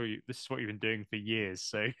year, which I'm sure this is what you've been doing for years.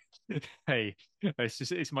 So, hey,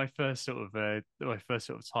 it's my first sort of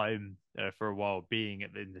time for a while being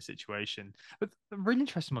in the situation. But I'm really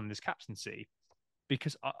interested on this captaincy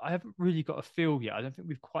because I haven't really got a feel yet. I don't think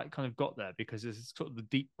we've quite kind of got there because there's sort of the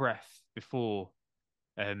deep breath before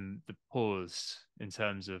the pause in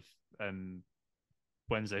terms of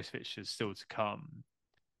Wednesday's fixtures still to come.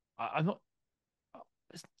 I'm not.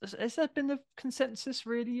 Has there been a consensus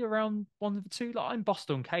really around one of the two? Like I'm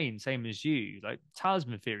Boston Kane, same as you. Like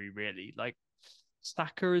talisman theory, really. Like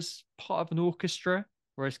Saka is part of an orchestra,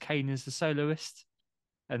 whereas Kane is the soloist.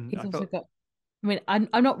 And He's I also felt got. I mean,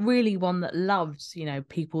 I'm not really one that loves,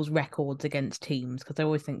 people's records against teams because I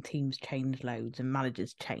always think teams change loads and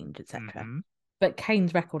managers change, etc. mhm. But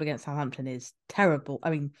Kane's record against Southampton is terrible. I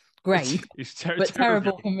mean, great, It's but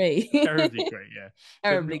terrible for me. terribly great, yeah. So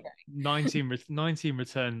Terribly great. 19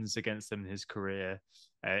 returns against them in his career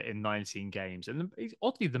in 19 games. And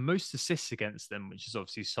oddly, the most assists against them, which is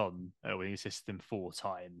obviously Son, when he assisted them 4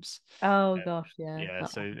 times. Oh Uh, gosh, yeah. yeah,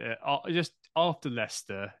 so just after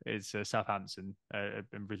Leicester, it's Southampton and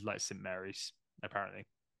really like St Mary's, apparently.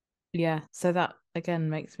 Yeah, so that again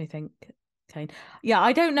makes me think Kane. Yeah,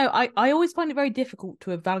 I don't know. I always find it very difficult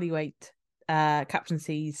to evaluate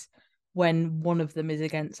captaincies when one of them is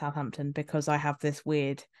against Southampton because I have this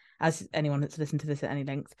weird, as anyone that's listened to this at any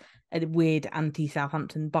length, a weird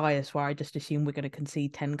anti-Southampton bias where I just assume we're going to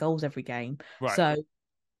concede 10 goals every game. Right. So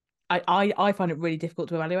I find it really difficult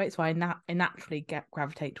to evaluate. So I naturally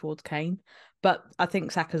gravitate towards Kane, but I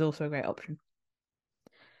think Saka's also a great option.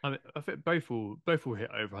 I mean, I think both will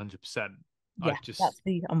hit over 100%. I Yeah, just that's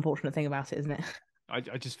the unfortunate thing about it, isn't it? I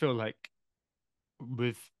just feel like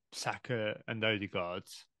with Saka and Odegaard,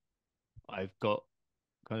 I've got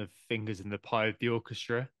kind of fingers in the pie of the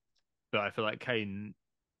orchestra. But I feel like Kane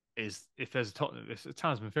is if there's a Tottenham, it's a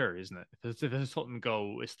talisman theory, isn't it? If there's a Tottenham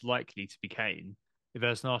goal, it's likely to be Kane. If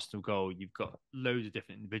there's an Arsenal goal, you've got loads of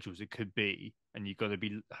different individuals it could be, and you've got to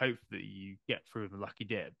be hope that you get through with a lucky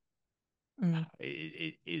dip. Mm.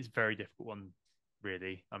 It is a very difficult one,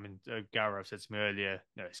 really. I mean, Gareth said to me earlier,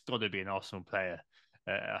 it's got to be an Arsenal player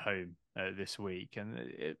at home this week, and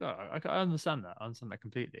I understand that. I understand that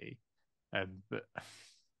completely. But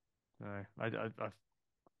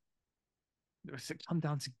it's come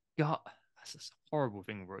down to gut. That's a horrible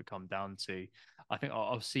thing where it come down to. I think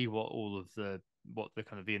I'll see what the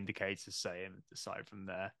kind of the indicators say and decide from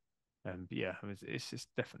there. But yeah, I mean, it's just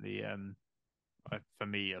definitely for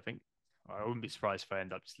me. I think I wouldn't be surprised if I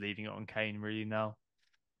end up just leaving it on Kane really now,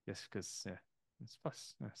 just because it's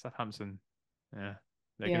plus Southampton. Yeah,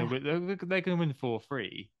 they're gonna Yeah. win. They're gonna win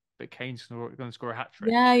 4-3, but Kane's gonna score a hat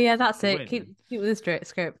trick Yeah, that's to it. win. Keep with the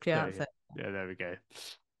script. Yeah, So that's it. yeah, there we go.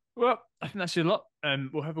 Well, I think that's a lot.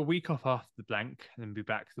 We'll have a week off after the blank, and then be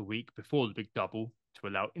back the week before the big double to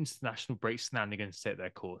allow international breaks shenanigans to take their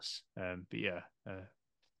course. But yeah,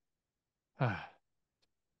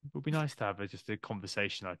 it would be nice to have just a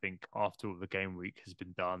conversation. I think after all the game week has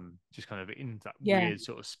been done, just kind of in that Yeah. weird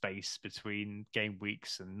sort of space between game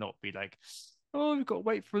weeks, and not be like, oh, we've got to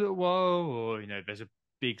wait for a little while, or there's a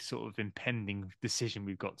big sort of impending decision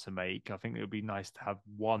we've got to make. I think it would be nice to have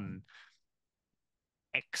one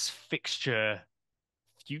X fixture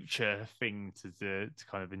future thing to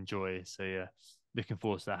kind of enjoy. So yeah, looking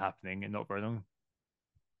forward to that happening and not very long.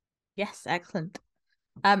 Yes, excellent.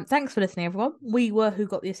 Thanks for listening, everyone. We were Who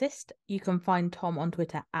Got the Assist. You can find Tom on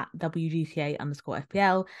Twitter at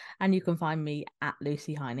WGTA_FPL, and you can find me at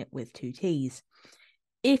Lucy Hynett with 2 T's.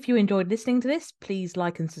 If you enjoyed listening to this, please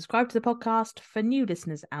like and subscribe to the podcast. For new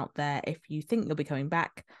listeners out there, if you think you'll be coming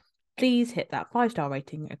back, please hit that 5-star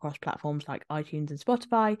rating across platforms like iTunes and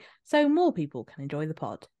Spotify so more people can enjoy the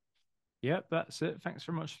pod. Yep, that's it. Thanks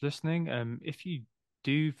very much for listening. If you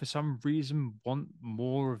do for some reason want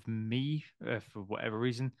more of me for whatever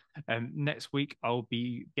reason, next week I'll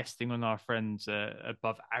be guesting on our friends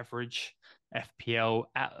above average FPL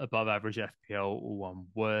at above average FPL, all one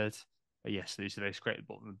word. Yes, Lisa, they scrape the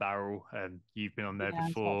bottom of the barrel. You've been on there Yeah, I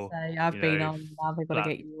was about to before, say, I've been on. Now they've got to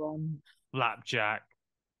Flap, get you on. Flapjack,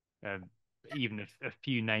 um, even a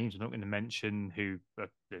few names I'm not going to mention who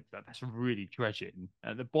that's really dredging.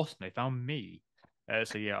 At the bottom, they found me.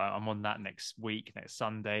 So yeah, I'm on that next week, next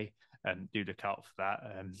Sunday. Do look out for that.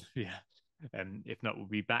 Yeah. If not, we'll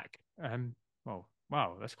be back. Well,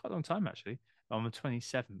 wow, that's quite a long time actually. On the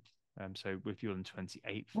 27th. So with you on the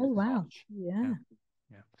 28th Oh of wow. March. Yeah. Yeah,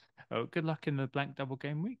 yeah. Oh, good luck in the blank double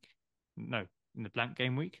game week. No, in the blank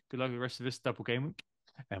game week. Good luck with the rest of this double game week,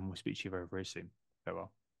 and we'll speak to you very, very soon.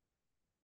 Farewell.